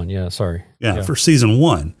 season 1. Yeah, sorry. Yeah, for season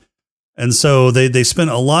 1. And so they spent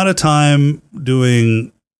a lot of time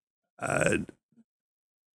doing,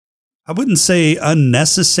 I wouldn't say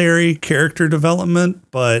unnecessary character development,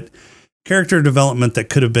 but character development that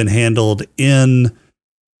could have been handled in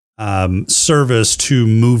service to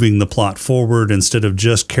moving the plot forward instead of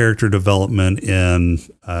just character development in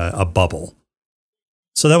a bubble.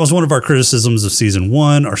 So that was one of our criticisms of season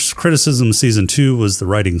 1. Our criticism of season 2 was the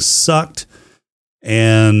writing sucked.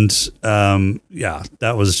 And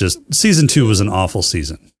that was just, season 2 was an awful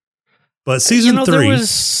season. But season 3,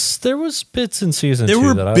 there was bits in season 2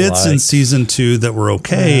 there that I were bits in liked. season 2 that were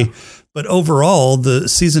okay, but overall the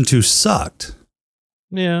season 2 sucked.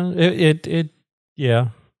 Yeah, yeah.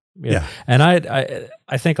 And I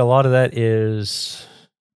think a lot of that was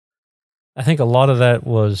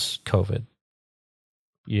COVID.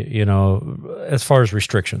 As far as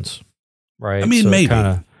restrictions, right? I mean, so maybe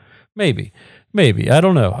I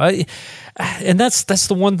don't know. And that's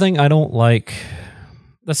the one thing I don't like.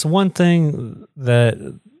 That's the one thing that, I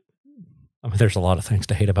mean, there's a lot of things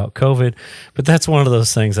to hate about COVID, but that's one of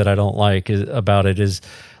those things that I don't like about it is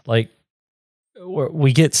like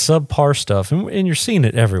we get subpar stuff and you're seeing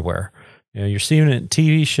it everywhere. You're seeing it in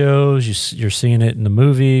TV shows, you're seeing it in the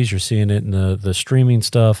movies, you're seeing it in the streaming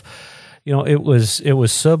stuff. It was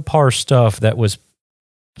subpar stuff that was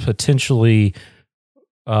potentially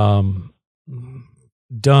done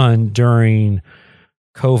during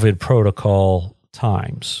COVID protocol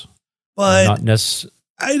times, but not necessarily.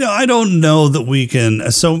 I don't know that we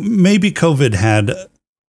can. So maybe COVID had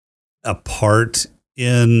a part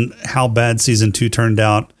in how bad season 2 turned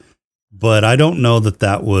out, but I don't know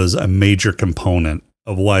that was a major component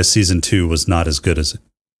of why season 2 was not as good as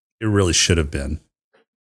it really should have been.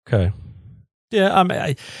 Okay.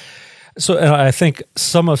 Yeah. I think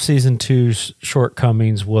some of season 2's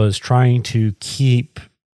shortcomings was trying to keep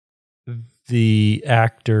the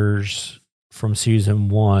actors from season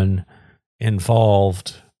 1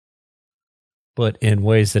 involved, but in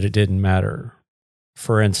ways that it didn't matter.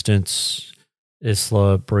 For instance,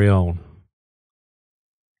 Isla Brion.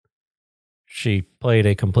 She played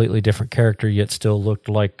a completely different character, yet still looked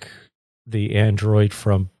like the android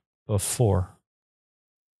from before.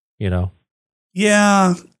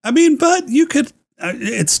 Yeah. I mean, but you could,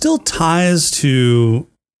 it still ties to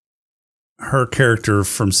her character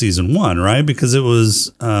from season 1, right? Because it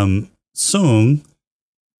was Sung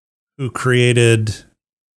who created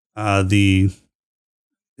her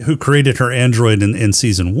android in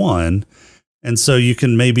season 1. And so you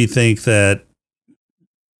can maybe think that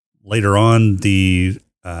later on the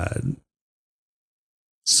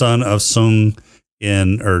son of Sung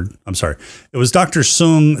it was Dr.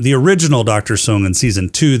 Sung, the original Dr. Sung in season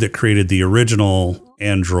 2 that created the original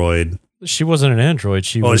android. She wasn't an android.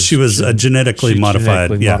 She was a genetically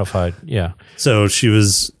modified. Modified. Yeah. So she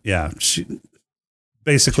was, she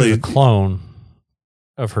basically she was a clone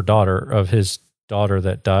of his daughter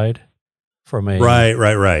that died from a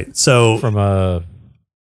right. So from a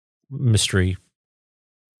mystery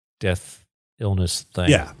death illness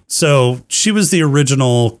thing. Yeah. So she was the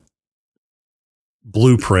original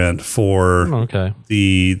blueprint for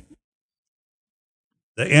the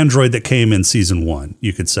android that came in season 1,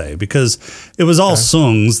 you could say, because it was all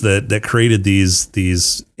Sung's that created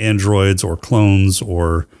these androids or clones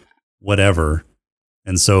or whatever.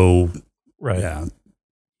 And so,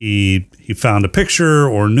 he found a picture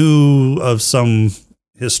or knew of some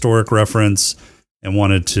historic reference and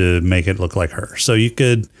wanted to make it look like her. So you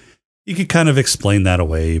could kind of explain that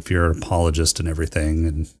away if you're an apologist and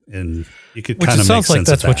everything, and you could kind of make sense of that. Which sounds like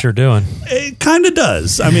that's what you're doing. It kind of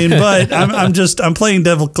does. I mean, but I'm playing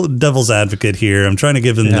devil's advocate here. I'm trying to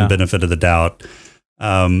give them the benefit of the doubt.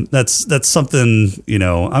 That's something,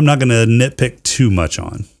 I'm not going to nitpick too much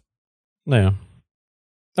on. Yeah.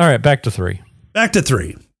 All right, back to 3.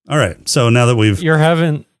 All right. So now that you're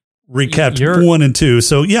having recapped 1 and 2.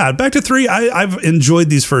 So yeah, back to 3. I've enjoyed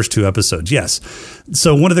these first 2 episodes. Yes.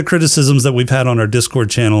 So one of the criticisms that we've had on our Discord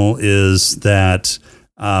channel is that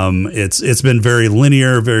it's been very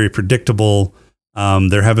linear, very predictable.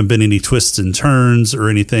 There haven't been any twists and turns or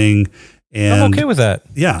anything. And I'm okay with that.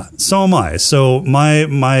 Yeah, so am I. So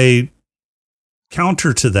my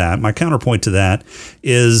counterpoint to that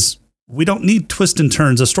is we don't need twists and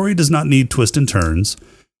turns. A story does not need twists and turns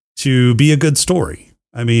to be a good story.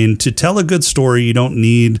 I mean, to tell a good story, you don't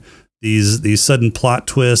need these sudden plot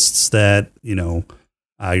twists that,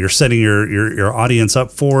 you're setting your audience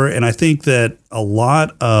up for. And I think that a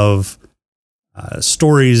lot of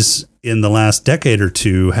stories in the last decade or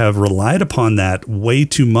two have relied upon that way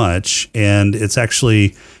too much, and it's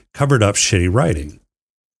actually covered up shitty writing.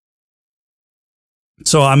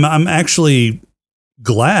 So I'm actually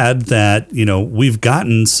glad that, we've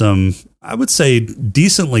gotten some, I would say,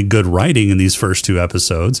 decently good writing in these first 2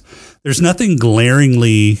 episodes. There's nothing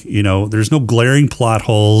glaringly, there's no glaring plot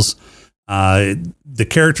holes. The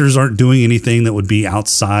characters aren't doing anything that would be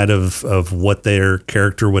outside of what their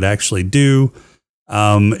character would actually do.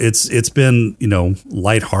 It's been,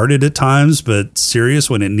 lighthearted at times, but serious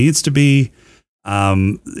when it needs to be.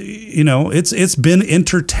 It's been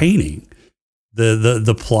entertaining.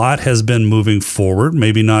 The plot has been moving forward,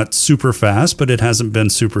 maybe not super fast, but it hasn't been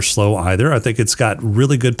super slow either. I think it's got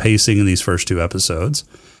really good pacing in these first 2 episodes.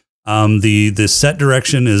 The set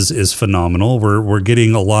direction is phenomenal. We're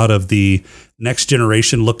getting a lot of the next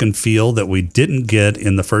generation look and feel that we didn't get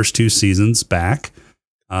in the first 2 seasons back.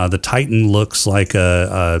 The Titan looks like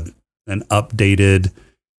an updated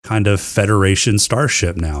kind of Federation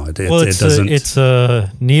starship now. It's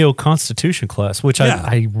a Neo Constitution class, which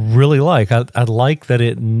I really like. I like that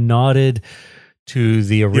it nodded to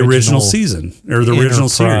the original season or the original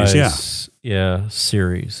series. Yeah,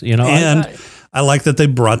 series. And I like that they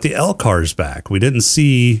brought the L-Cars back. We didn't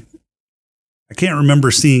see. I can't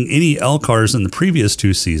remember seeing any L-Cars in the previous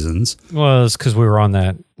 2 seasons. Well, it's because we were on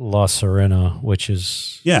that La Serena, which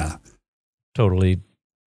is totally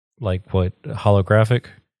holographic.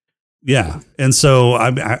 Yeah, and so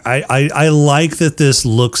I like that this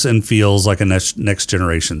looks and feels like a next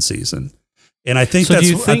generation season, and I think I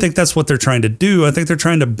think that's what they're trying to do. I think they're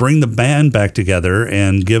trying to bring the band back together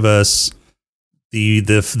and give us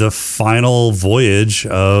the final voyage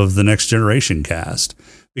of the next generation cast.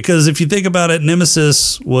 Because if you think about it,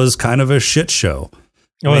 Nemesis was kind of a shit show.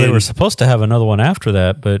 Well, they were supposed to have another one after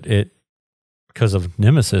that, but because of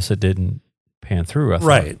Nemesis, it didn't pan through. I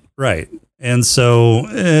thought. Right. And so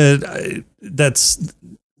that's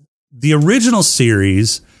the original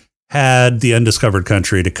series had the Undiscovered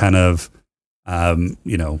Country to kind of,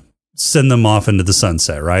 send them off into the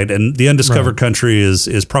sunset, right? And the Undiscovered Country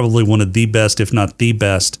is probably one of the best, if not the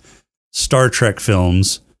best, Star Trek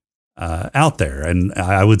films out there. And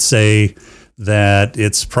I would say that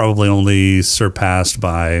it's probably only surpassed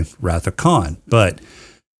by Wrath of Khan. But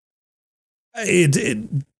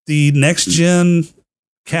the next gen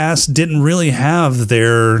cast didn't really have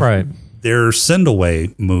their send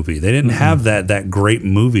away movie. They didn't have that great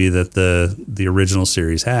movie that the original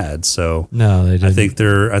series had. So no, they didn't.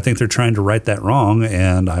 I think they're trying to right that wrong,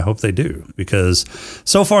 and I hope they do, because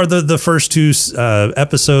so far the first 2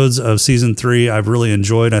 episodes of season 3 I've really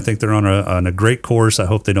enjoyed. I think they're on a great course. I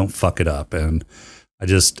hope they don't fuck it up, and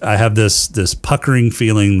I have this puckering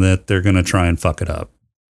feeling that they're going to try and fuck it up.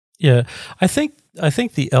 Yeah, I think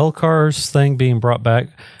the L-Cars thing being brought back,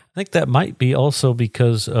 I think that might be also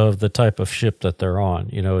because of the type of ship that they're on.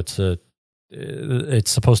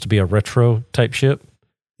 It's supposed to be a retro type ship.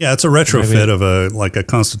 Yeah, it's a retrofit of a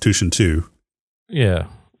Constitution 2. Yeah,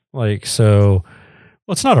 so.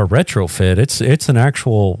 Well, it's not a retrofit. It's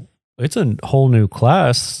a whole new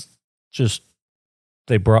class. Just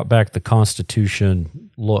they brought back the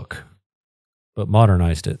Constitution look, but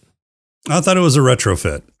modernized it. I thought it was a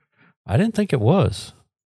retrofit. I didn't think it was,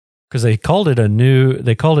 because they called it the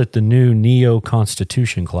new Neo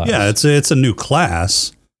Constitution class. Yeah, it's a new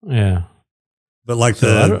class. Yeah, but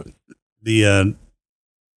the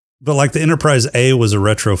Enterprise A was a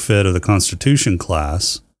retrofit of the Constitution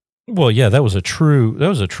class. Well, yeah, that was a true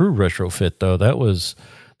retrofit though. That was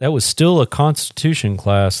That was still a Constitution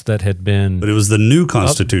class that had been. But it was the new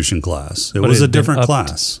Constitution class. It but was it a had been different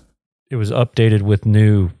class. It was updated with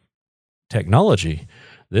new technology.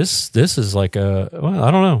 This is like a, well, I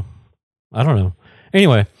don't know.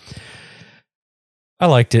 Anyway, I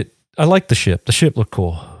liked it. I liked the ship. The ship looked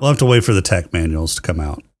cool. We'll have to wait for the tech manuals to come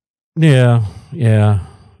out. Yeah.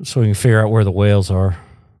 So we can figure out where the whales are.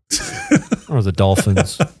 Or the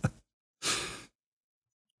dolphins.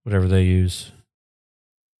 Whatever they use.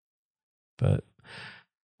 But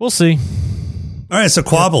we'll see. All right, so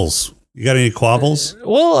quabbles. You got any quabbles?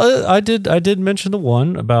 Well, I did mention the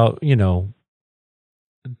one about,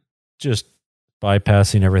 just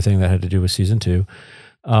bypassing everything that had to do with season 2.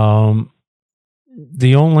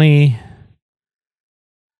 The only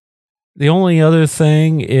other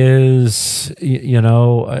thing is,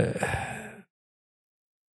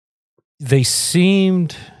 they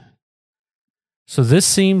seemed. So this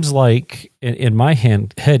seems like, in my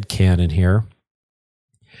head canon here,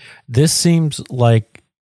 this seems like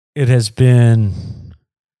it has been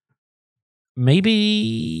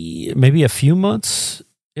maybe a few months,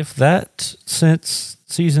 if that, since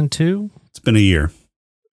season 2. It's been a year.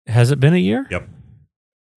 Has it been a year? Yep.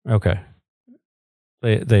 Okay.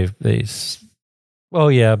 They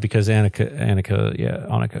well, yeah, because Annika,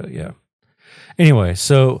 yeah. Anyway,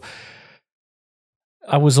 so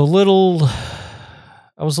I was a little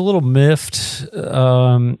miffed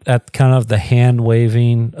at kind of the hand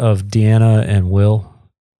waving of Deanna and Will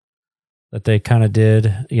that they kind of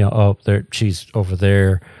did. She's over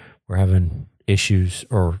there. We're having issues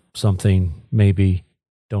or something. Maybe,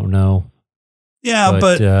 don't know. Yeah,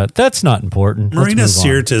 but that's not important. Marina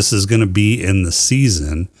Sirtis is going to be in the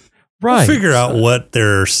season. Right. We'll figure out what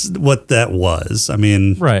that was. I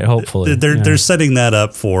mean, right. Hopefully, they're setting that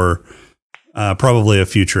up for probably a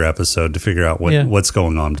future episode to figure out what's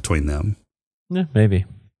going on between them. Yeah, maybe.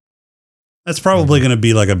 That's probably going to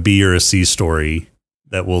be like a B or a C story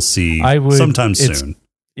that we'll see sometime soon.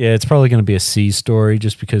 Yeah, it's probably going to be a C story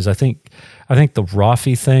just because I think the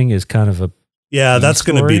Rafi thing is kind of a that's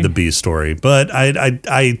going to be the B story. But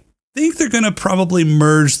I think they're going to probably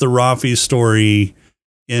merge the Rafi story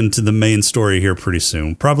into the main story here pretty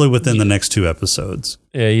soon, probably within the next 2 episodes.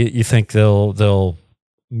 Yeah, you think they'll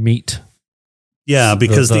meet? Yeah,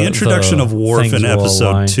 because the introduction of Worf in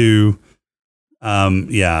episode 2,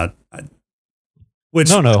 which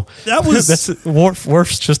no, that was that's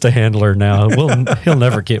Worf's just a handler now. He'll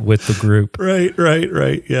never get with the group. Right,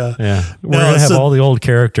 yeah. We're gonna have all the old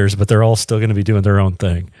characters, but they're all still going to be doing their own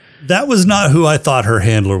thing. That was not who I thought her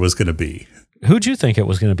handler was going to be. Who'd you think it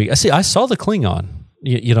was going to be? I saw the Klingon.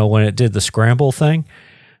 When it did the scramble thing.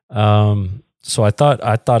 So I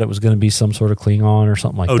thought it was going to be some sort of Klingon or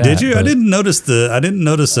something like that. Oh, did you? I didn't notice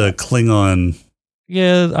a Klingon.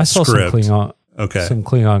 Yeah, I saw script. some Klingon. Okay, some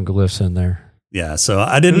Klingon glyphs in there. Yeah, so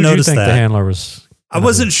I didn't Who notice did you think that. The handler was. I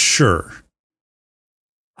wasn't sure.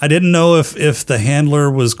 I didn't know if the handler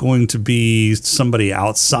was going to be somebody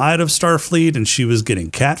outside of Starfleet and she was getting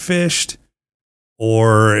catfished,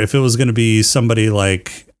 or if it was going to be somebody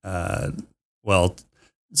like,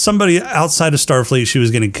 somebody outside of Starfleet. She was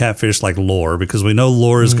getting catfished like Lore, because we know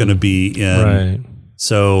Lore is going to be in. Right.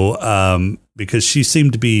 So, because she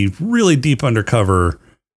seemed to be really deep undercover,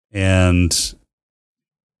 and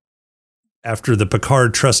after the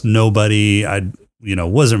Picard trust nobody, I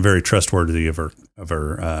wasn't very trustworthy of her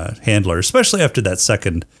handler, especially after that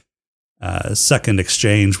second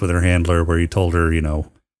exchange with her handler where he told her,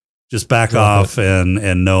 just back off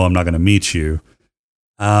and no, I'm not going to meet you.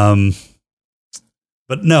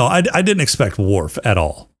 But no, I didn't expect Worf at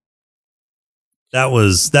all. That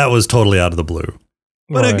was totally out of the blue.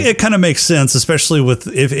 But Right. it kind of makes sense, especially with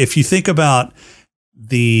if you think about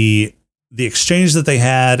the exchange that they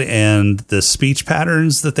had and the speech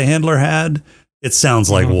patterns that the handler had, it sounds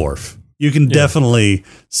like Worf. You can definitely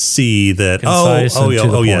see that. Concise and to the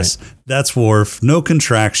point. Yes, that's Worf. No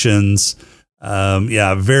contractions.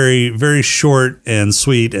 Very, very short and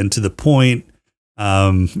sweet and to the point.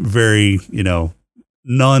 Very,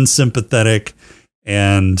 non-sympathetic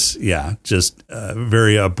and just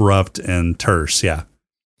very abrupt and terse. Yeah.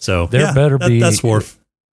 So that's Worf.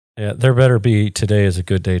 Yeah, there better be "Today is a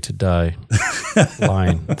good day to die"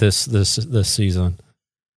 line this season.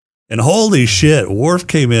 And holy shit, Worf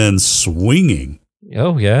came in swinging.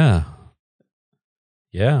 Oh yeah,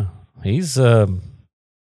 he's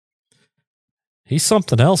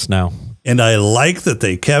something else now. And I like that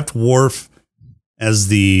they kept Worf as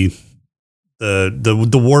the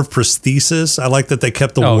Worf prosthesis. I like that they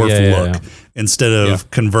kept the Worf look instead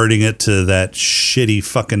of converting it to that shitty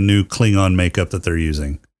fucking new Klingon makeup that they're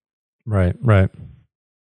using. Right. All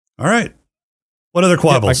right. What other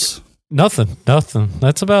quibbles? Nothing.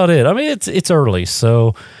 That's about it. I mean, it's early,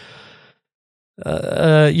 so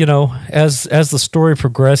as the story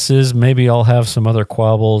progresses, maybe I'll have some other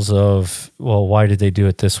quibbles of, well, why did they do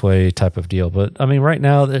it this way type of deal. But I mean, right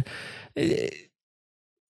now,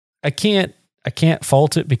 I can't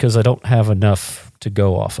fault it because I don't have enough to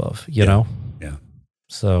go off of. You know. Yeah.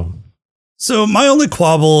 So my only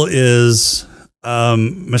quibble is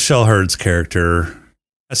Michelle Hurd's character.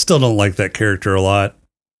 I still don't like that character a lot.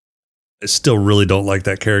 I still really don't like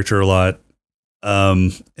that character a lot.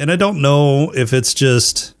 And I don't know if it's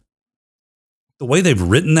just the way they've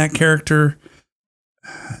written that character.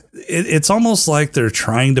 It's almost like they're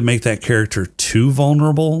trying to make that character too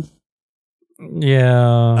vulnerable.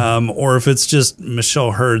 Yeah. Or if it's just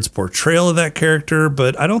Michelle Hurd's portrayal of that character,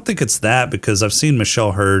 but I don't think it's that because I've seen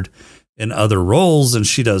Michelle Hurd in other roles and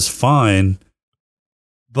she does fine.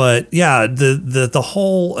 But yeah, the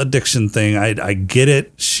whole addiction thing, I get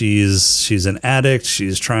it. She's an addict.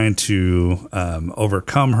 She's trying to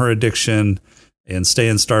overcome her addiction and stay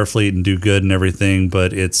in Starfleet and do good and everything.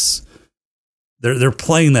 But they're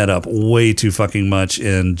playing that up way too fucking much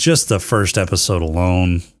in just the first episode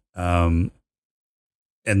alone. And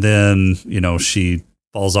then, she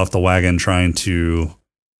falls off the wagon trying to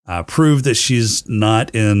prove that she's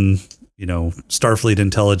not in, Starfleet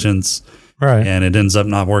intelligence. Right. And it ends up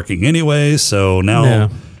not working anyway. So now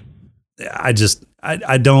I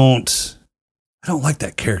don't like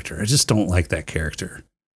that character. I just don't like that character.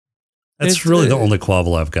 That's really the only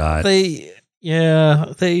quibble I've got. It's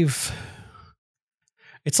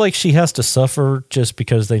like she has to suffer just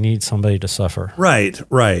because they need somebody to suffer. Right.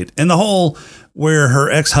 And the whole where her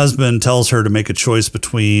ex-husband tells her to make a choice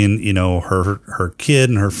between, her kid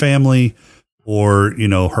and her family or,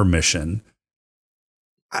 her mission.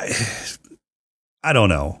 I don't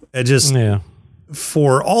know. It just,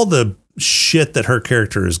 for all the shit that her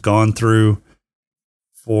character has gone through,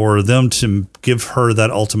 for them to give her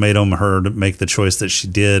that ultimatum, her to make the choice that she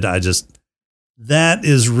did, that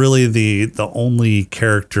is really the only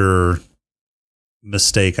character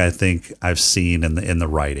mistake I think I've seen in the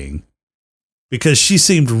writing, because she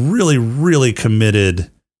seemed really, really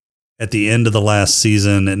committed at the end of the last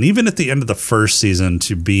season and even at the end of the first season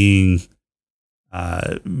to being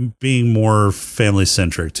more family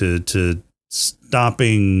centric, to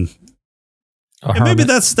stopping. And maybe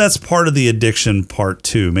that's part of the addiction part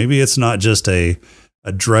too. Maybe it's not just a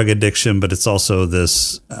drug addiction, but it's also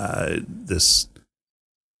this I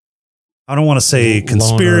don't want to say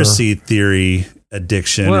conspiracy theory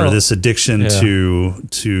addiction, or this addiction to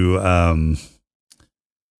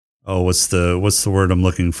what's the word I'm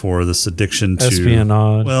looking for? This addiction to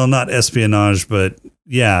espionage. Well, not espionage, but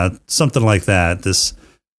yeah, something like that. This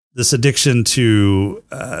addiction to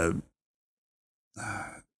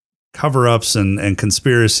cover-ups and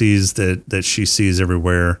conspiracies that she sees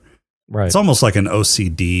everywhere. Right. It's almost like an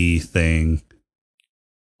OCD thing.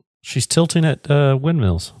 She's tilting at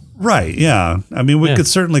windmills. Right. Yeah. I mean, we could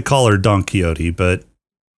certainly call her Don Quixote, but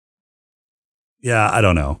yeah, I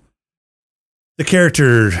don't know. The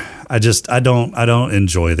character, I don't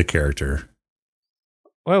enjoy the character.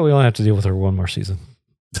 Well, we only have to deal with her one more season.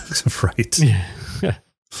 Right. Yeah.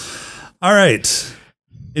 All right.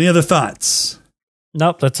 Any other thoughts?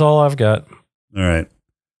 Nope. That's all I've got. All right.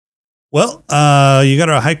 Well, you got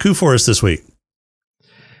our haiku for us this week.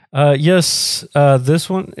 Yes. This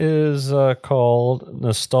one is called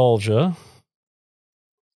Nostalgia.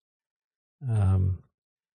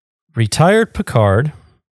 Retired Picard.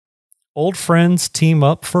 Old friends team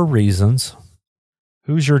up for reasons.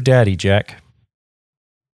 Who's your daddy, Jack?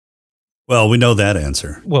 Well, we know that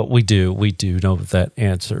answer. Well, we do know that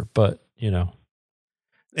answer, but and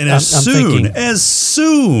as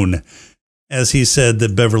soon as he said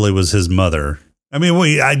that Beverly was his mother, I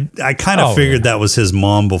mean, I kind of figured that was his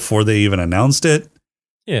mom before they even announced it.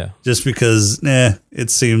 Yeah. Just because, it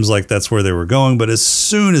seems like that's where they were going. But as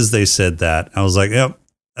soon as they said that, I was like, yep,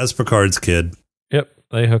 that's Picard's kid. Yep.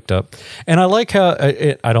 They hooked up. And I like how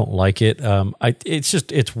I don't like it.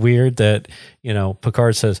 It's weird that,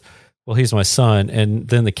 Picard says, well, he's my son. And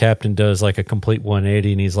then the captain does like a complete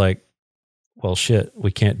 180 and he's like, well, shit,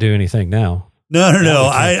 we can't do anything now. No.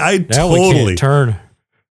 I totally turn.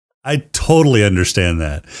 I totally understand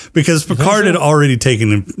that, because Picard had already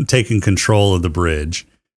taken control of the bridge.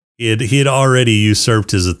 He had already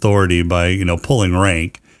usurped his authority by, pulling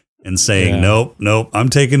rank and saying, nope, I'm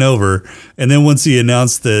taking over. And then once he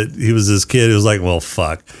announced that he was his kid, it was like, well,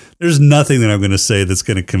 fuck. There's nothing that I'm going to say that's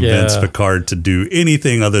going to convince Picard to do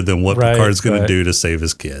anything other than what Picard's going to do to save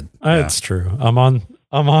his kid. That's true. I'm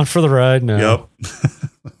on for the ride now. Yep.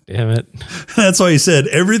 Damn it. That's why he said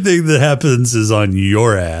everything that happens is on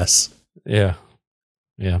your ass. Yeah.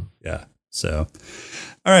 Yeah. Yeah. So,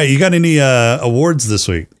 all right. You got any awards this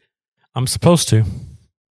week? I'm supposed to.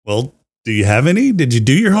 Well, do you have any? Did you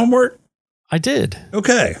do your homework? I did.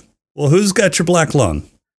 Okay. Well, who's got your black lung?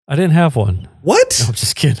 I didn't have one. What? No, I'm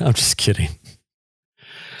just kidding.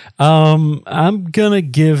 I'm gonna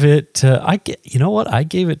give it. You know what? I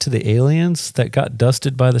gave it to the aliens that got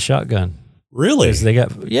dusted by the shotgun. Really? 'Cause they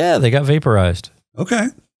got vaporized. Okay.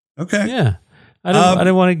 Yeah, I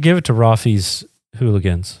didn't want to give it to Rafi's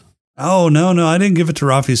hooligans. Oh no, I didn't give it to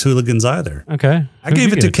Rafi's hooligans either. Okay, I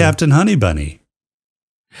gave it to Captain Honey Bunny.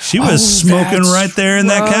 She was smoking right there in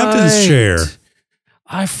that captain's chair.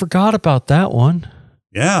 I forgot about that one.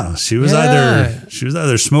 Yeah, she was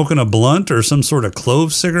either smoking a blunt or some sort of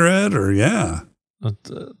clove cigarette, or yeah.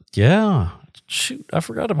 Shoot, I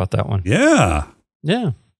forgot about that one. Yeah.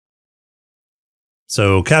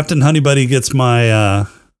 So Captain Honeybuddy gets my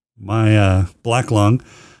black lung.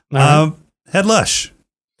 Head Lush.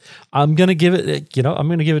 I'm gonna give it. I'm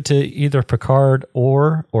gonna give it to either Picard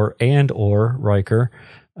or Riker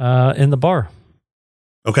in the bar.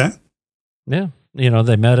 Okay. Yeah,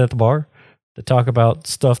 they met at the bar to talk about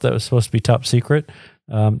stuff that was supposed to be top secret,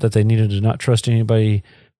 that they needed to not trust anybody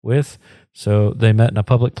with. So they met in a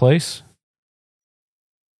public place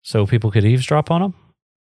so people could eavesdrop on them.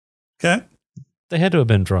 Okay. They had to have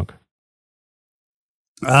been drunk.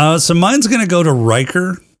 So mine's going to go to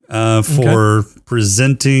Riker for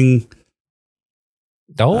presenting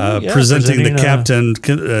the captain.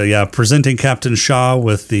 Presenting Captain Shaw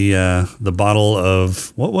with the bottle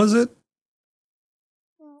of, what was it?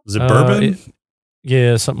 Was it bourbon?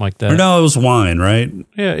 Something like that. Or no, it was wine, right?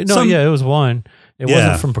 Yeah, it was wine. It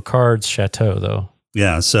wasn't from Picard's chateau, though.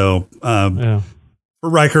 Yeah, so for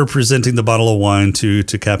Riker presenting the bottle of wine to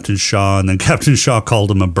Captain Shaw, and then Captain Shaw called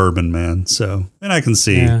him a bourbon man. So, and I can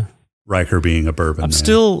see Riker being a bourbon man.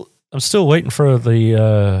 I'm still waiting for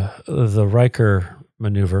the Riker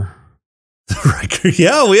maneuver. Riker,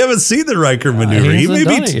 yeah, we haven't seen the Riker maneuver.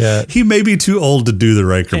 He may be too old to do the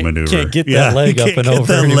Riker maneuver. Can't get that leg up and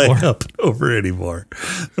over anymore.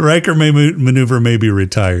 The Riker maneuver may be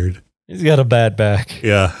retired. He's got a bad back.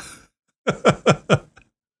 Yeah.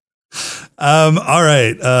 All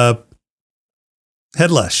right.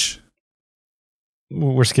 Head Lush.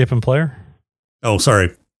 We're skipping player. Oh,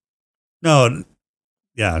 sorry. No.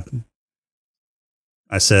 Yeah.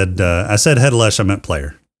 I said Head Lush. I meant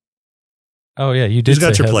player. Oh yeah, you did. Who's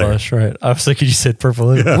got your player? Lush, right? I was thinking you said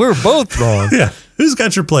purple. Yeah. We're both wrong. Yeah. Who's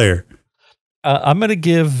got your player? I'm going to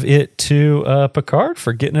give it to Picard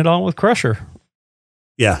for getting it on with Crusher.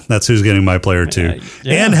 Yeah, that's who's getting my player too.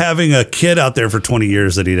 Yeah. And having a kid out there for 20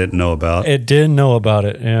 years that he didn't know about. It didn't know about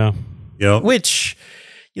it. Yeah. Yep. Which,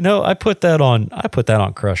 I put that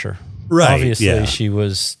on Crusher. Right. Obviously, she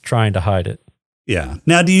was trying to hide it. Yeah.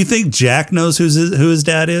 Now, do you think Jack knows who his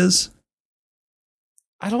dad is?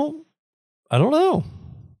 I don't know.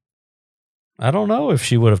 I don't know if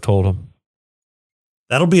she would have told him.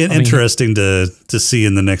 That'll be interesting to see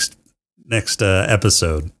in the next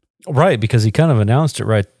episode. Right, because he kind of announced it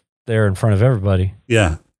right there in front of everybody.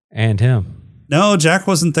 Yeah. And him. No, Jack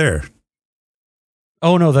wasn't there.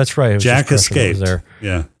 Oh, no, that's right. Jack escaped. There.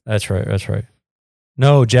 Yeah. That's right.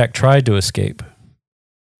 No, Jack tried to escape.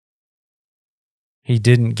 He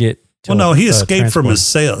didn't get to he escaped from his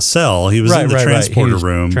cell. He was in the transporter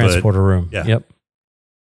room. Room. Yeah. Yep.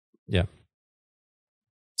 Yeah.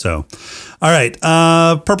 So, all right.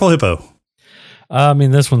 Purple Hippo.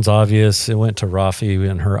 This one's obvious. It went to Rafi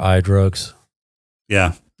and her eye drugs.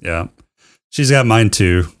 Yeah. She's got mine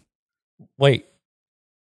too. Wait.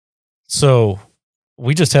 So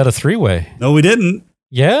we just had a three-way. No, we didn't.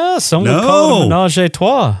 Yeah, someone called it a menage a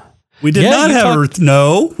trois. We did not have her.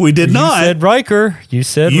 No, we did not. You said Riker. You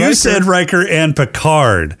said Riker and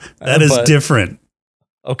Picard. That is different.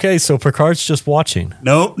 Okay, so Picard's just watching.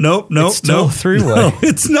 Nope. It's still a three-way. No,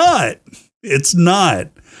 it's not. It's not.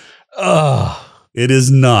 It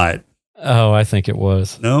is not. Oh, I think it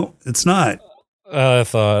was. No, it's not.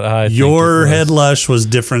 I your head lush was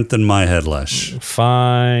different than my head lush.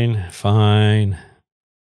 Fine.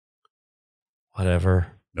 Whatever.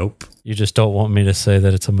 Nope. You just don't want me to say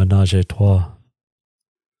that it's a menage a trois.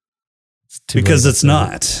 Because it's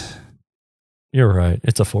not. You're right.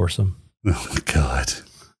 It's a foursome. Oh, my God.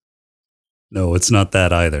 No, it's not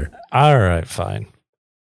that either. All right, fine.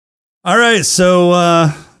 All right, so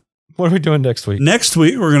what are we doing next week? Next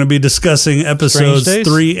week, we're going to be discussing episodes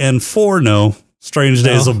 3 and 4. No, Strange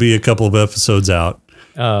Days will be a couple of episodes out.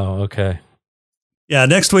 Oh, okay. Yeah,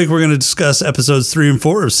 next week we're going to discuss episodes 3 and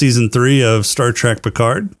 4 of season 3 of Star Trek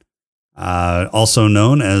Picard. also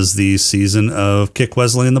known as the season of Kick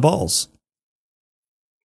Wesley in the Balls.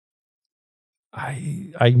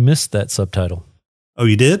 I missed that subtitle. Oh,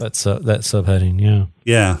 you did? That's that subheading.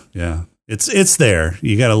 Yeah. Yeah. It's there.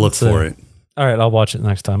 You got to look for it. All right, I'll watch it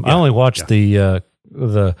next time. Yeah, I only watched the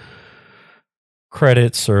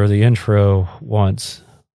credits or the intro once.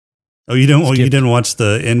 Oh, you didn't watch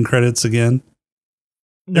the end credits again?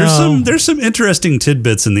 No. There's some interesting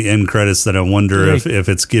tidbits in the end credits that I wonder if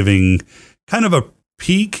it's giving kind of a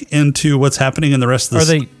peek into what's happening in the rest of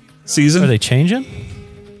the season. Are they changing?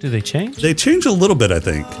 Do they change? They change a little bit, I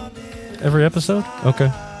think. Every episode? Okay.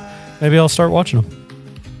 Maybe I'll start watching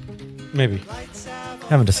them. Maybe.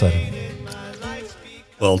 Haven't decided.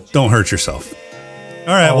 Well, don't hurt yourself. All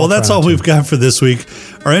right, I'll that's try all not we've to. got for this week.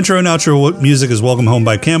 Our intro and outro music is Welcome Home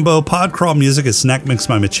by Cambo. Podcrawl music is Snack Mix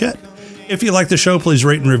by Machette. If you like the show, please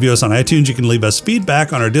rate and review us on iTunes. You can leave us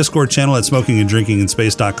feedback on our Discord channel at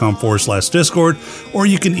smokinganddrinkinginspace.com/Discord, or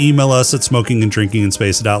you can email us at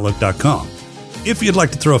smokinganddrinkinginspace@outlook.com. If you'd like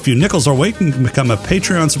to throw a few nickels our way, you can become a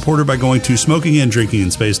Patreon supporter by going to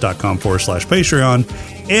smokinganddrinkinginspace.com/Patreon.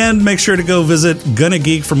 And make sure to go visit Gonna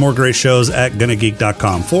Geek for more great shows at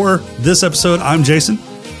gonnageek.com. For this episode, I'm Jason.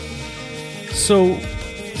 So,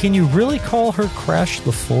 can you really call her Crash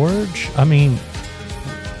the Forge? I mean,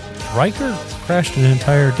 Riker crashed an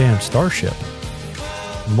entire damn starship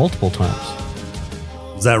multiple times.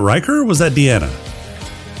 Was that Riker or was that Deanna?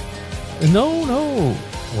 No.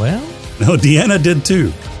 Well, No, Deanna did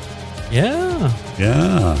too. yeah.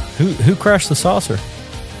 Yeah, Who crashed the saucer?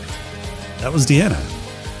 that was Deanna.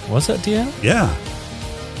 Was that Deanna? Yeah.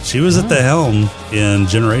 She was at the helm in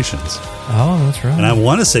Generations. Oh, that's right. And I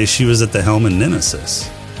want to say she was at the helm in Nemesis.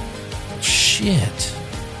 Shit.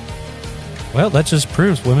 Well, that just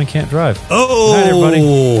proves women can't drive. Oh, Good night,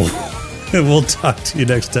 everybody. We'll talk to you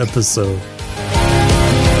next episode.